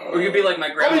 Or you'd be like my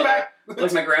grandmother.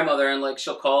 Like my grandmother, and like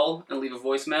she'll call and leave a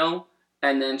voicemail,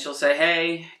 and then she'll say,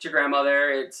 "Hey, it's your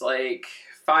grandmother. It's like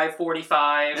 5:45."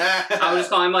 I was just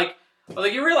calling. I'm like,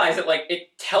 you realize that, like,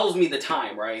 it tells me the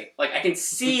time, right? Like, I can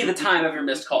see the time of your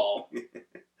missed call.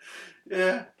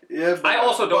 Yeah. But, I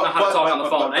also don't know how to talk on the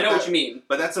phone. I know what you mean.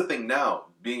 But that's the thing now,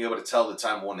 being able to tell the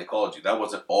time when they called you. That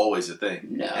wasn't always a thing.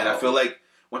 No. And I feel like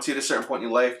once you hit a certain point in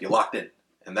your life, you're locked in.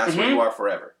 And that's where you are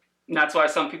forever. And that's why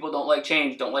some people don't like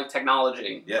change, don't like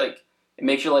technology. Yeah. Like, it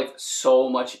makes your life so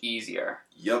much easier.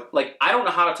 Yep. Like, I don't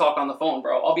know how to talk on the phone,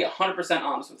 bro. I'll be 100%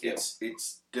 honest with you.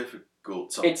 It's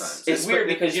difficult sometimes. It's weird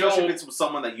because you don't... Especially if it's with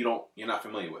someone that you're not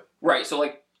familiar with. Right, so,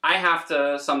 like, I have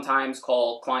to sometimes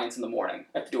call clients in the morning.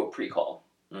 I have to do a pre-call.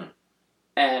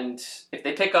 And if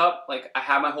they pick up, like, I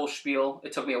have my whole spiel.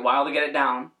 It took me a while to get it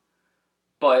down.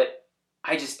 But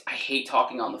I hate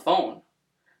talking on the phone.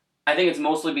 I think it's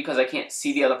mostly because I can't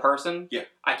see the other person. Yeah.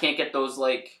 I can't get those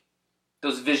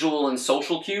visual and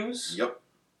social cues. Yep.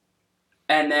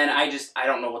 And then I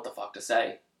don't know what the fuck to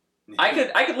say. I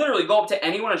could literally go up to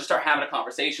anyone and just start having a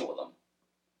conversation with them.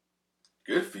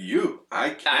 Good for you. I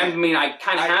kind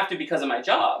of have to because of my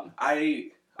job.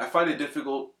 I find it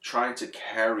difficult trying to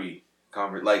carry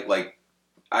like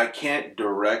I can't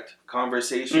direct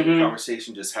conversation.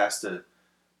 Conversation just has to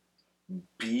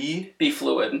be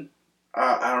fluid.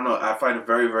 I don't know. I find it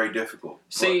very, very difficult.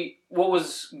 See, what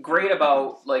was great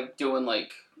about, like, doing,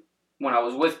 like, when I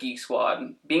was with Geek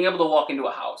Squad, being able to walk into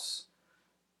a house,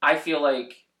 I feel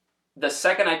like the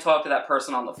second I talked to that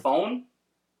person on the phone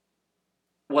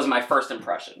was my first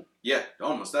impression. Yeah,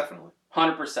 almost definitely.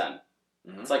 100%.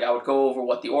 It's like I would go over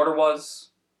what the order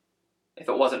was. If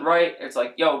it wasn't right, it's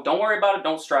like, yo, don't worry about it,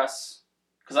 don't stress.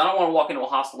 Because I don't want to walk into a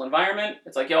hostile environment.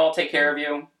 It's like, yo, I'll take care of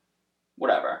you.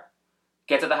 Whatever.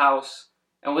 Get to the house,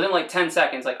 and within like 10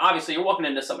 seconds, like, obviously you're walking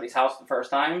into somebody's house the first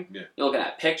time. Yeah. You're looking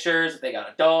at pictures. If they got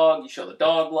a dog, you show the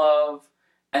dog love.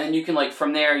 And then you can, like,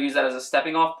 from there use that as a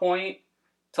stepping off point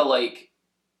to, like,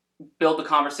 build the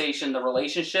conversation, the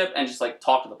relationship, and just, like,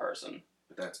 talk to the person.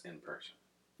 But that's in person.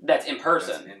 That's in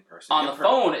person. On the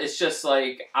phone, it's just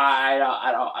like, I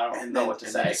don't know what to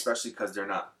say. Especially because they're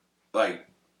not, like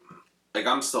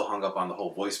I'm still hung up on the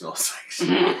whole voicemail section.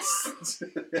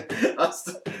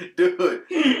 Dude,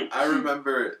 I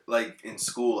remember, like, in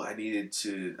school, I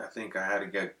think I had to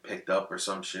get picked up or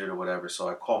some shit or whatever, so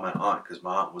I called my aunt, because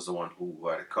my aunt was the one who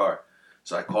had a car.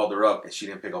 So I called her up, and she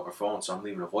didn't pick up her phone, so I'm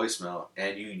leaving a voicemail.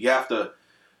 And you have to,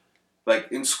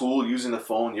 like, in school, using the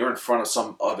phone, you're in front of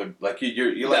some other, like,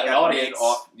 you're like at the main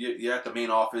you're at the main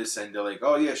office, and they're like,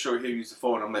 oh yeah, sure, here, use the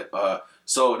phone. I'm like,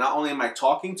 so not only am I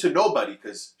talking to nobody,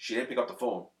 because she didn't pick up the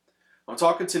phone, I'm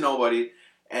talking to nobody,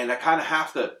 and I kind of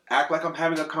have to act like I'm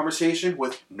having a conversation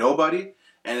with nobody,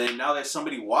 and then now there's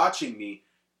somebody watching me,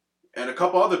 and a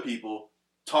couple other people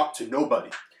talk to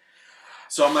nobody.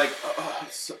 So I'm like,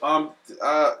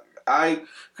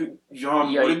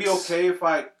 would it be okay if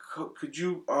could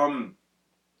you,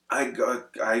 I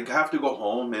have to go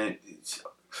home, and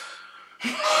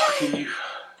can you...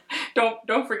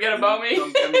 Don't forget about me.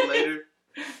 Don't get me later,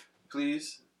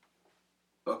 please.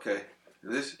 Okay.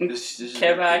 This is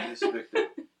Victor.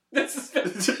 This is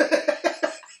Victor.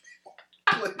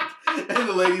 And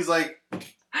the lady's like,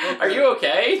 okay. Are you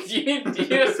okay? Do you need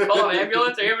to call an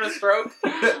ambulance? Are you having a stroke?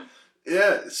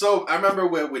 Yeah. So I remember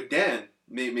with Dan,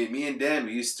 me and Dan,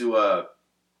 we used to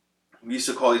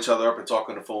call each other up and talk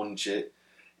on the phone and shit.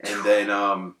 And then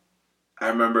I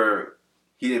remember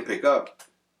he didn't pick up.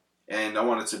 And I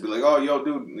wanted to be like, oh, yo,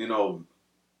 dude, you know,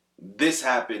 this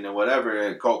happened and whatever.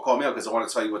 And call me up because I want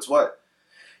to tell you what's what.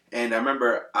 And I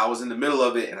remember I was in the middle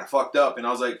of it and I fucked up. And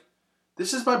I was like,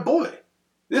 this is my boy.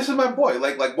 This is my boy.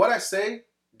 Like what I say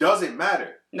doesn't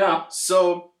matter. No.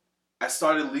 So I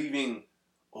started leaving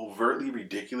overtly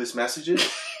ridiculous messages.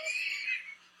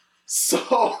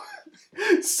 so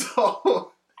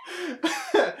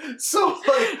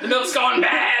like The milk's gone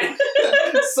bad.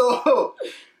 so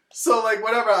like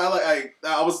whatever. I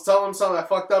was telling him something. I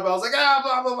fucked up. I was like blah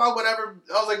blah blah whatever.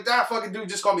 I was like fucking dude,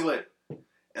 just call me later.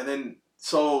 And then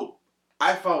so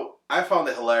I found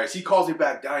it hilarious. He calls me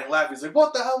back dying laughing. He's like,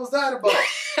 what the hell was that about?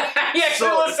 You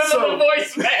actually listen to the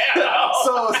voicemail.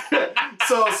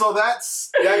 So that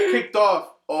kicked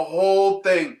off a whole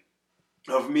thing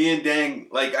of me and Dang.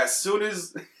 Like as soon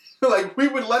as like we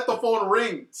would let the phone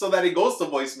ring so that it goes to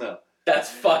voicemail. That's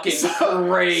fucking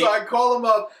great. So I call him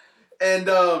up and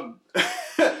I'm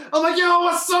like, yo,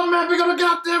 what's up, man? We gonna get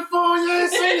up there phone. Yeah,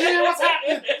 sitting here. What's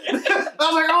happening? I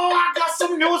was like, oh, I got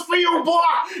some news for you, boy.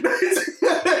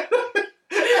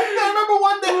 I remember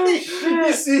one day,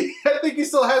 you see, I think he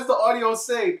still has the audio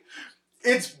saved.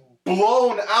 It's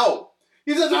blown out.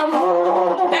 He's just the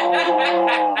whole time.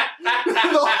 I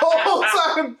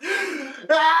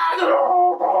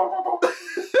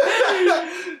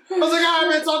was like, all right,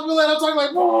 man, talk to me later. I'm talking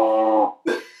like, oh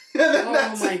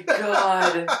my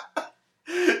god.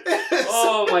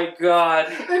 Oh my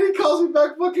god. And he calls me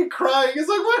back fucking crying. He's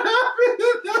like, what happened?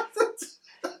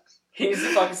 He needs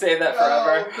to fucking save that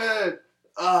forever.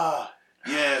 Oh,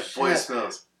 man. Yeah,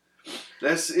 voicemails.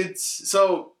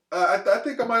 I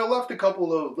think I might have left a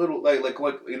couple of little like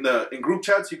in group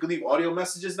chats you can leave audio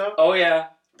messages now. Oh yeah.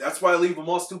 That's why I leave them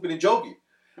all stupid and jokey.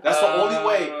 That's the only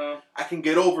way I can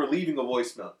get over leaving a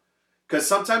voicemail. Because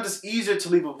sometimes it's easier to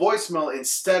leave a voicemail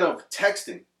instead of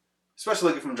texting. Especially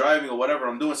like if I'm driving or whatever,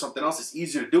 I'm doing something else, it's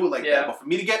easier to do it like that. But for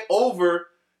me to get over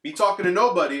me talking to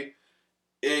nobody,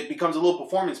 it becomes a little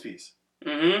performance piece.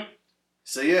 Mm-hmm.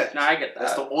 So yeah. No, I get that.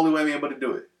 That's the only way I'm able to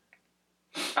do it.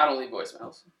 I don't leave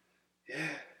voicemails.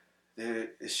 Yeah.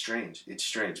 It's strange. It's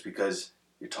strange because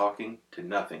you're talking to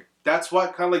nothing. That's why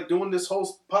kind of like doing this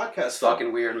whole podcast stuff.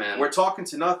 Fucking weird, man. We're talking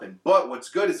to nothing. But what's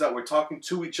good is that we're talking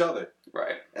to each other.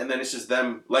 Right. And then it's just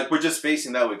them, like we're just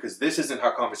facing that way because this isn't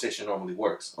how conversation normally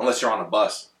works. Unless you're on a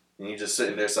bus and you're just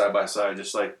sitting there side by side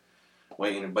just like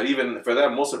waiting. But even for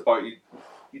that, most of the part,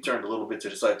 you turned a little bit to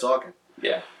the side talking.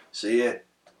 Yeah. So yeah,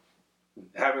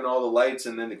 having all the lights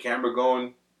and then the camera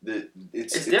going,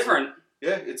 it's different.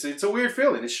 Yeah, it's a weird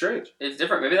feeling. It's strange. It's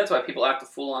different. Maybe that's why people act a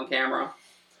fool on camera,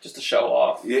 just to show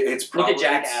off. Yeah, it's probably look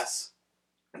at Jackass.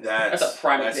 That's a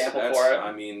prime example for it.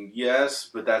 I mean, yes,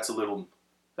 but that's a little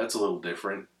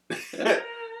different.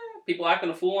 People acting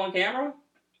a fool on camera?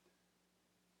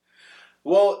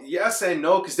 Well, yes and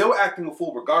no, because they were acting a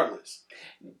fool regardless.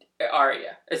 Alright,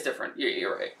 yeah, it's different.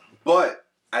 You're right. But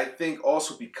I think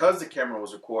also because the camera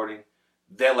was recording,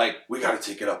 they're like, we got to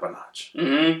take it up a notch.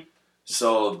 Mm-hmm.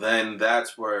 So then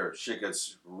that's where shit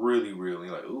gets really, really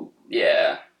like, ooh.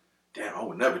 Yeah. Damn, I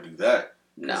would never do that.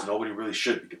 No. Because nobody really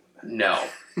should be doing that.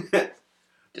 No.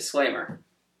 Disclaimer.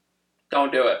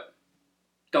 Don't do it.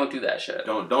 Don't do that shit.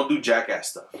 Don't do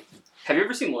Jackass stuff. Have you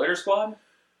ever seen Loiter Squad?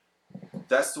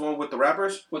 That's the one with the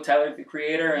rappers? With Tyler, the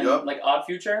Creator, and like Odd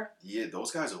Future? Yeah, those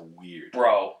guys are weird.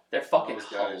 Bro, they're fucking those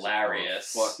guys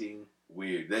hilarious. Are fucking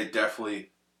weird. They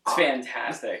definitely... It's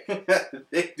fantastic.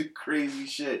 They do crazy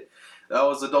shit. That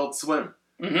was Adult Swim.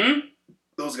 Mm-hmm.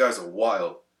 Those guys are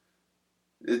wild.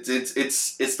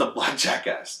 It's the Black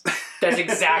Jackass. That's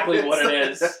exactly what it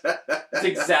is. That's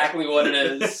exactly what it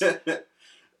is.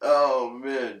 Oh,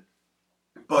 man.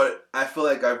 But I feel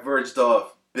like I verged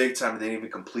off big time and didn't even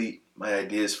complete my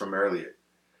ideas from earlier.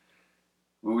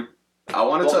 I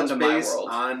want to touch base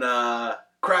on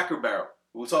Cracker Barrel.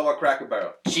 We'll talk about Cracker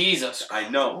Barrel. Jesus I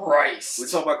know. Christ. We'll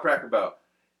talk about Cracker Barrel.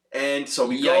 And so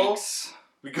we Yikes.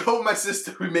 We go with my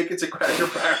sister, we make it to Cracker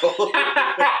Barrel.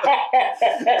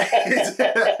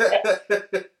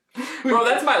 Bro,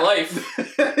 that's my life.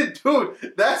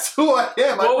 Dude, that's who I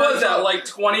am. What was that, like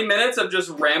 20 minutes of just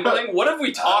rambling? What have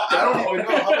we talked about? I don't even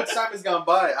know how much time has gone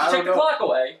by. I don't Check the clock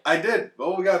away. I did.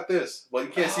 Well, we got this. Well, you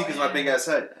can't see because my big ass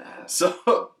head. So,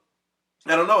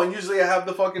 I don't know. And usually I have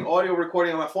the fucking audio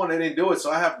recording on my phone. I didn't do it,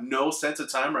 so I have no sense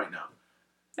of time right now.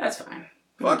 That's fine.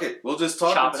 Fuck it. We'll just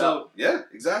talk Chop until... it up. Yeah,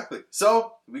 exactly.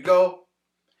 So, we go,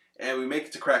 and we make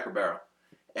it to Cracker Barrel.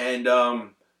 And,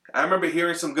 I remember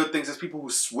hearing some good things. There's people who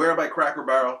swear by Cracker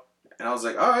Barrel. And I was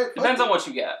like, all right. Depends on what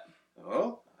you get.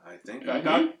 Well, I think I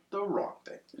got the wrong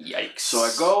thing. Yikes. So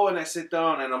I go and I sit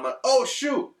down and I'm like, oh,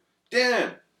 shoot.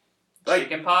 Damn. Like,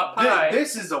 chicken pot pie.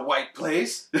 This is a white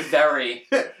place. Very.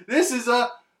 This is a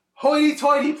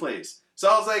hoity-toity place. So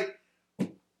I was like,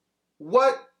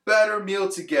 what better meal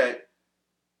to get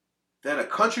than a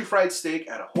country fried steak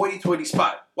at a hoity-toity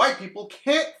spot? White people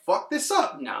can't fuck this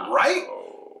up. No. Right?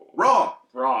 Wrong.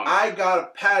 Wrong. I got a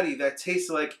patty that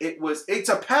tasted like it's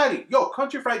a patty. Yo,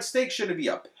 country fried steak shouldn't be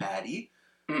a patty.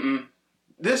 Mm-mm.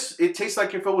 It tastes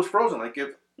like if it was frozen. Like if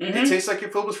it tastes like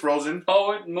if it was frozen.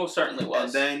 Oh, it most certainly was.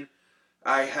 And then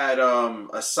I had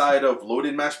a side of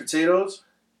loaded mashed potatoes,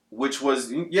 which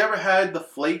was, you ever had the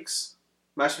flakes,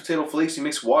 mashed potato flakes? You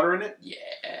mix water in it.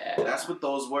 Yeah. That's what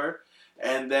those were.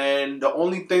 And then the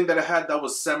only thing that I had that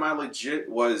was semi-legit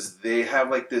was they have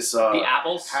like this the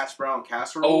apples? hash brown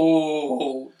casserole.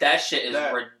 Oh, that shit is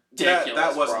ridiculous,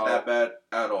 That wasn't bro. that bad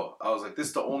at all. I was like, this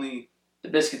is the only... The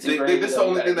biscuits and gravy. This is the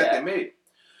only thing that they made.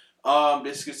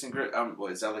 Biscuits and gravy.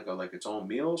 What, is that like its own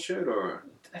meal shit, or...?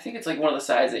 I think it's like one of the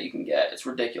sides that you can get. It's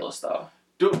ridiculous, though.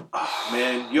 Dude,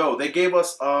 man, yo, they gave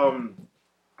us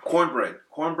cornbread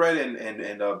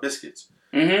and biscuits.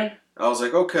 Mm-hmm. I was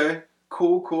like, okay,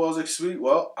 cool. I was like, sweet.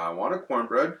 Well, I want a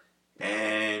cornbread,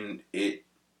 and it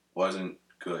wasn't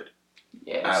good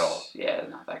at all. Yeah,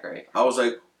 not that great. I was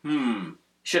like,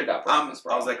 Should have got breakfast,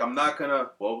 bro. I was like, I'm not gonna.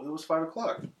 Well, it was 5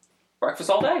 o'clock. Breakfast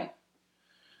all day.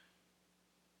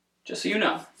 Just so you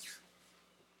know,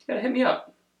 you gotta hit me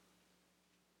up.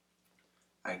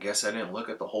 I guess I didn't look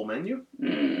at the whole menu.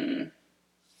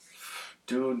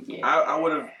 Dude, Yeah. I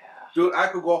would have. Dude, I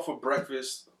could go out for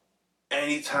breakfast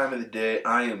any time of the day.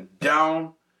 I am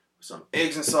down with some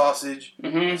eggs and sausage,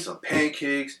 some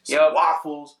pancakes, some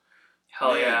waffles.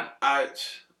 Hell Man,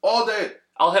 all day.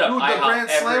 I'll hit up Dude, IHOP the Grand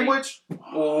Sandwich.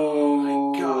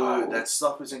 Oh my God, that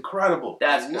stuff is incredible.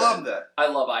 That's I love that. I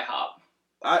love IHOP.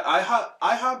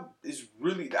 IHOP is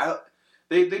really.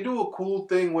 They do a cool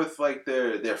thing with like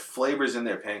their flavors in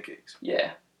their pancakes.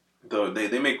 Yeah.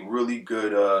 They make really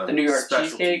good the New York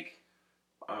specialty. cheesecake.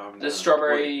 The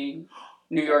strawberry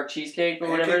New York cheesecake or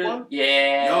whatever it is. One?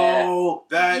 Yeah. Yo,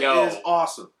 that is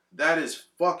awesome. That is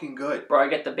fucking good. Bro, I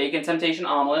get the bacon temptation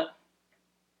omelet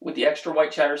with the extra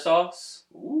white cheddar sauce.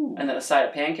 Ooh. And then a side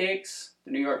of pancakes,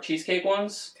 the New York cheesecake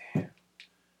ones.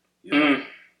 Damn.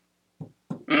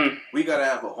 We gotta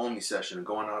have a homie session of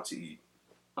going out to eat.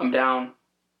 I'm down.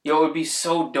 Yo, it would be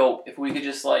so dope if we could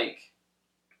just like...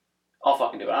 I'll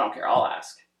fucking do it. I don't care. I'll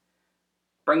ask.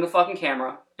 Bring the fucking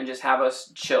camera and just have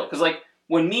us chill. Because like,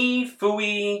 when me,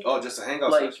 Fooey... Oh, just a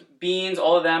hangout like, session. Beans,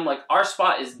 all of them, like, our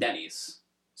spot is Denny's.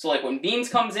 So like, when Beans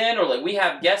comes in or like we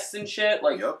have guests and shit,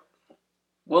 like... Yep.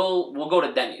 We'll go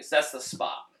to Denny's. That's the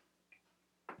spot.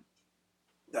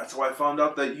 That's why I found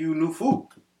out that you knew food.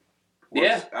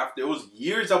 Yeah. After it was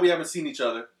years that we haven't seen each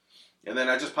other, and then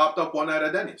I just popped up one night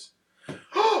at Denny's.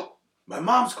 Oh, my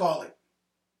mom's calling.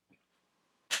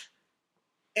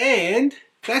 And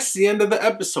that's the end of the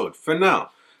episode for now.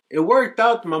 It worked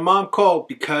out that my mom called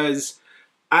because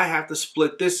I have to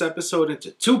split this episode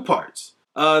into 2 parts.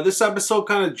 This episode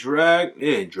kind of dragged.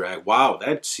 Wow,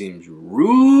 that seems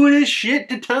rude as shit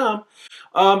to Tom.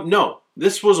 No,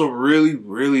 this was a really,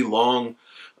 really long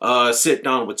sit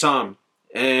down with Tom.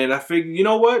 And I figured, you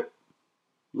know what?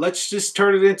 Let's just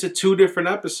turn it into 2 different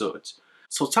episodes.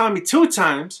 So Tommy 2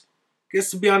 times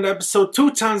gets to be on the episode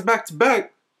 2 times back to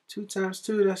back. 2 times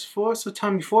 2, that's 4. So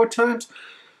Tommy 4 times.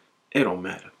 It don't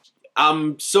matter.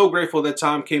 I'm so grateful that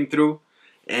Tom came through.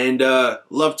 And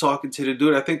love talking to the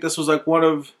dude. I think this was like one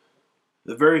of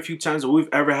the very few times that we've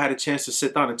ever had a chance to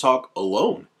sit down and talk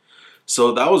alone.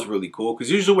 So that was really cool. Because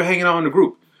usually we're hanging out in a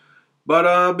group. But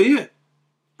yeah.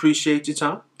 Appreciate you,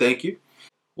 Tom. Thank you.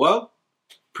 Well,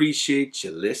 appreciate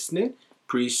you listening.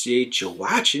 Appreciate you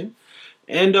watching.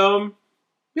 And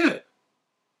yeah.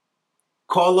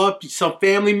 Call up some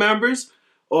family members.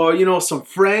 Or, you know, some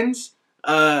friends.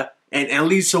 And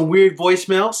leave some weird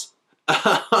voicemails.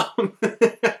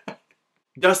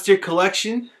 Dust your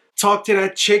collection. Talk to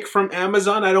that chick from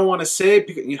Amazon. I don't want to say it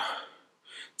because, you know.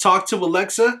 Talk to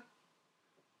Alexa.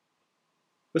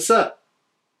 What's up?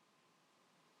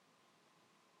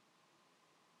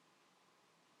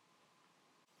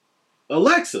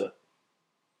 Alexa.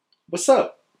 What's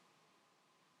up?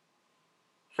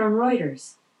 From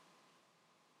Reuters.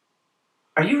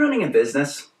 Are you running a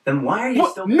business? Then why are you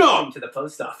What? still No. going to the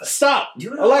post office? Stop.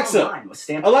 Do it all Alexa. online with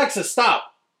stamp. Alexa,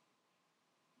 stop.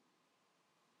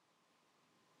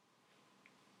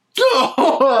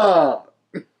 Oh,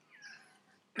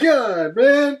 God,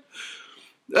 man.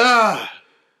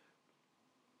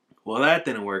 Well, that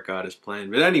didn't work out as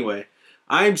planned. But anyway,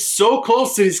 I'm so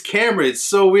close to this camera. It's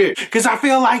so weird. Because I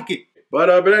feel like it. But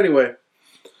anyway.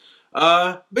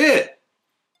 But yeah.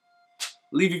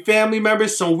 Leave your family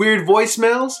members some weird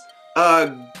voicemails.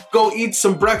 Go eat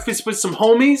some breakfast with some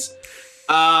homies.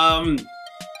 And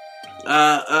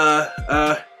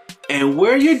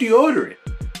wear your deodorant.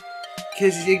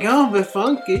 Cause you're gonna be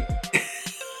funky.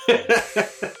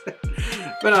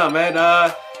 But no, man,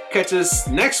 catch us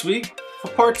next week for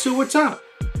part 2 with Tom.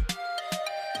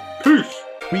 Peace.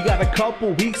 We got a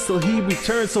couple weeks till he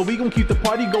returns, so we gon' keep the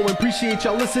party going. Appreciate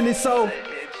y'all listening, so.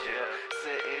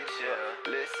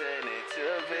 Listening to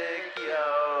Vic, yo.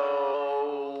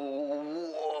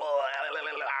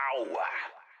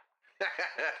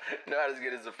 Not as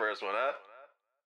good as the first one, huh?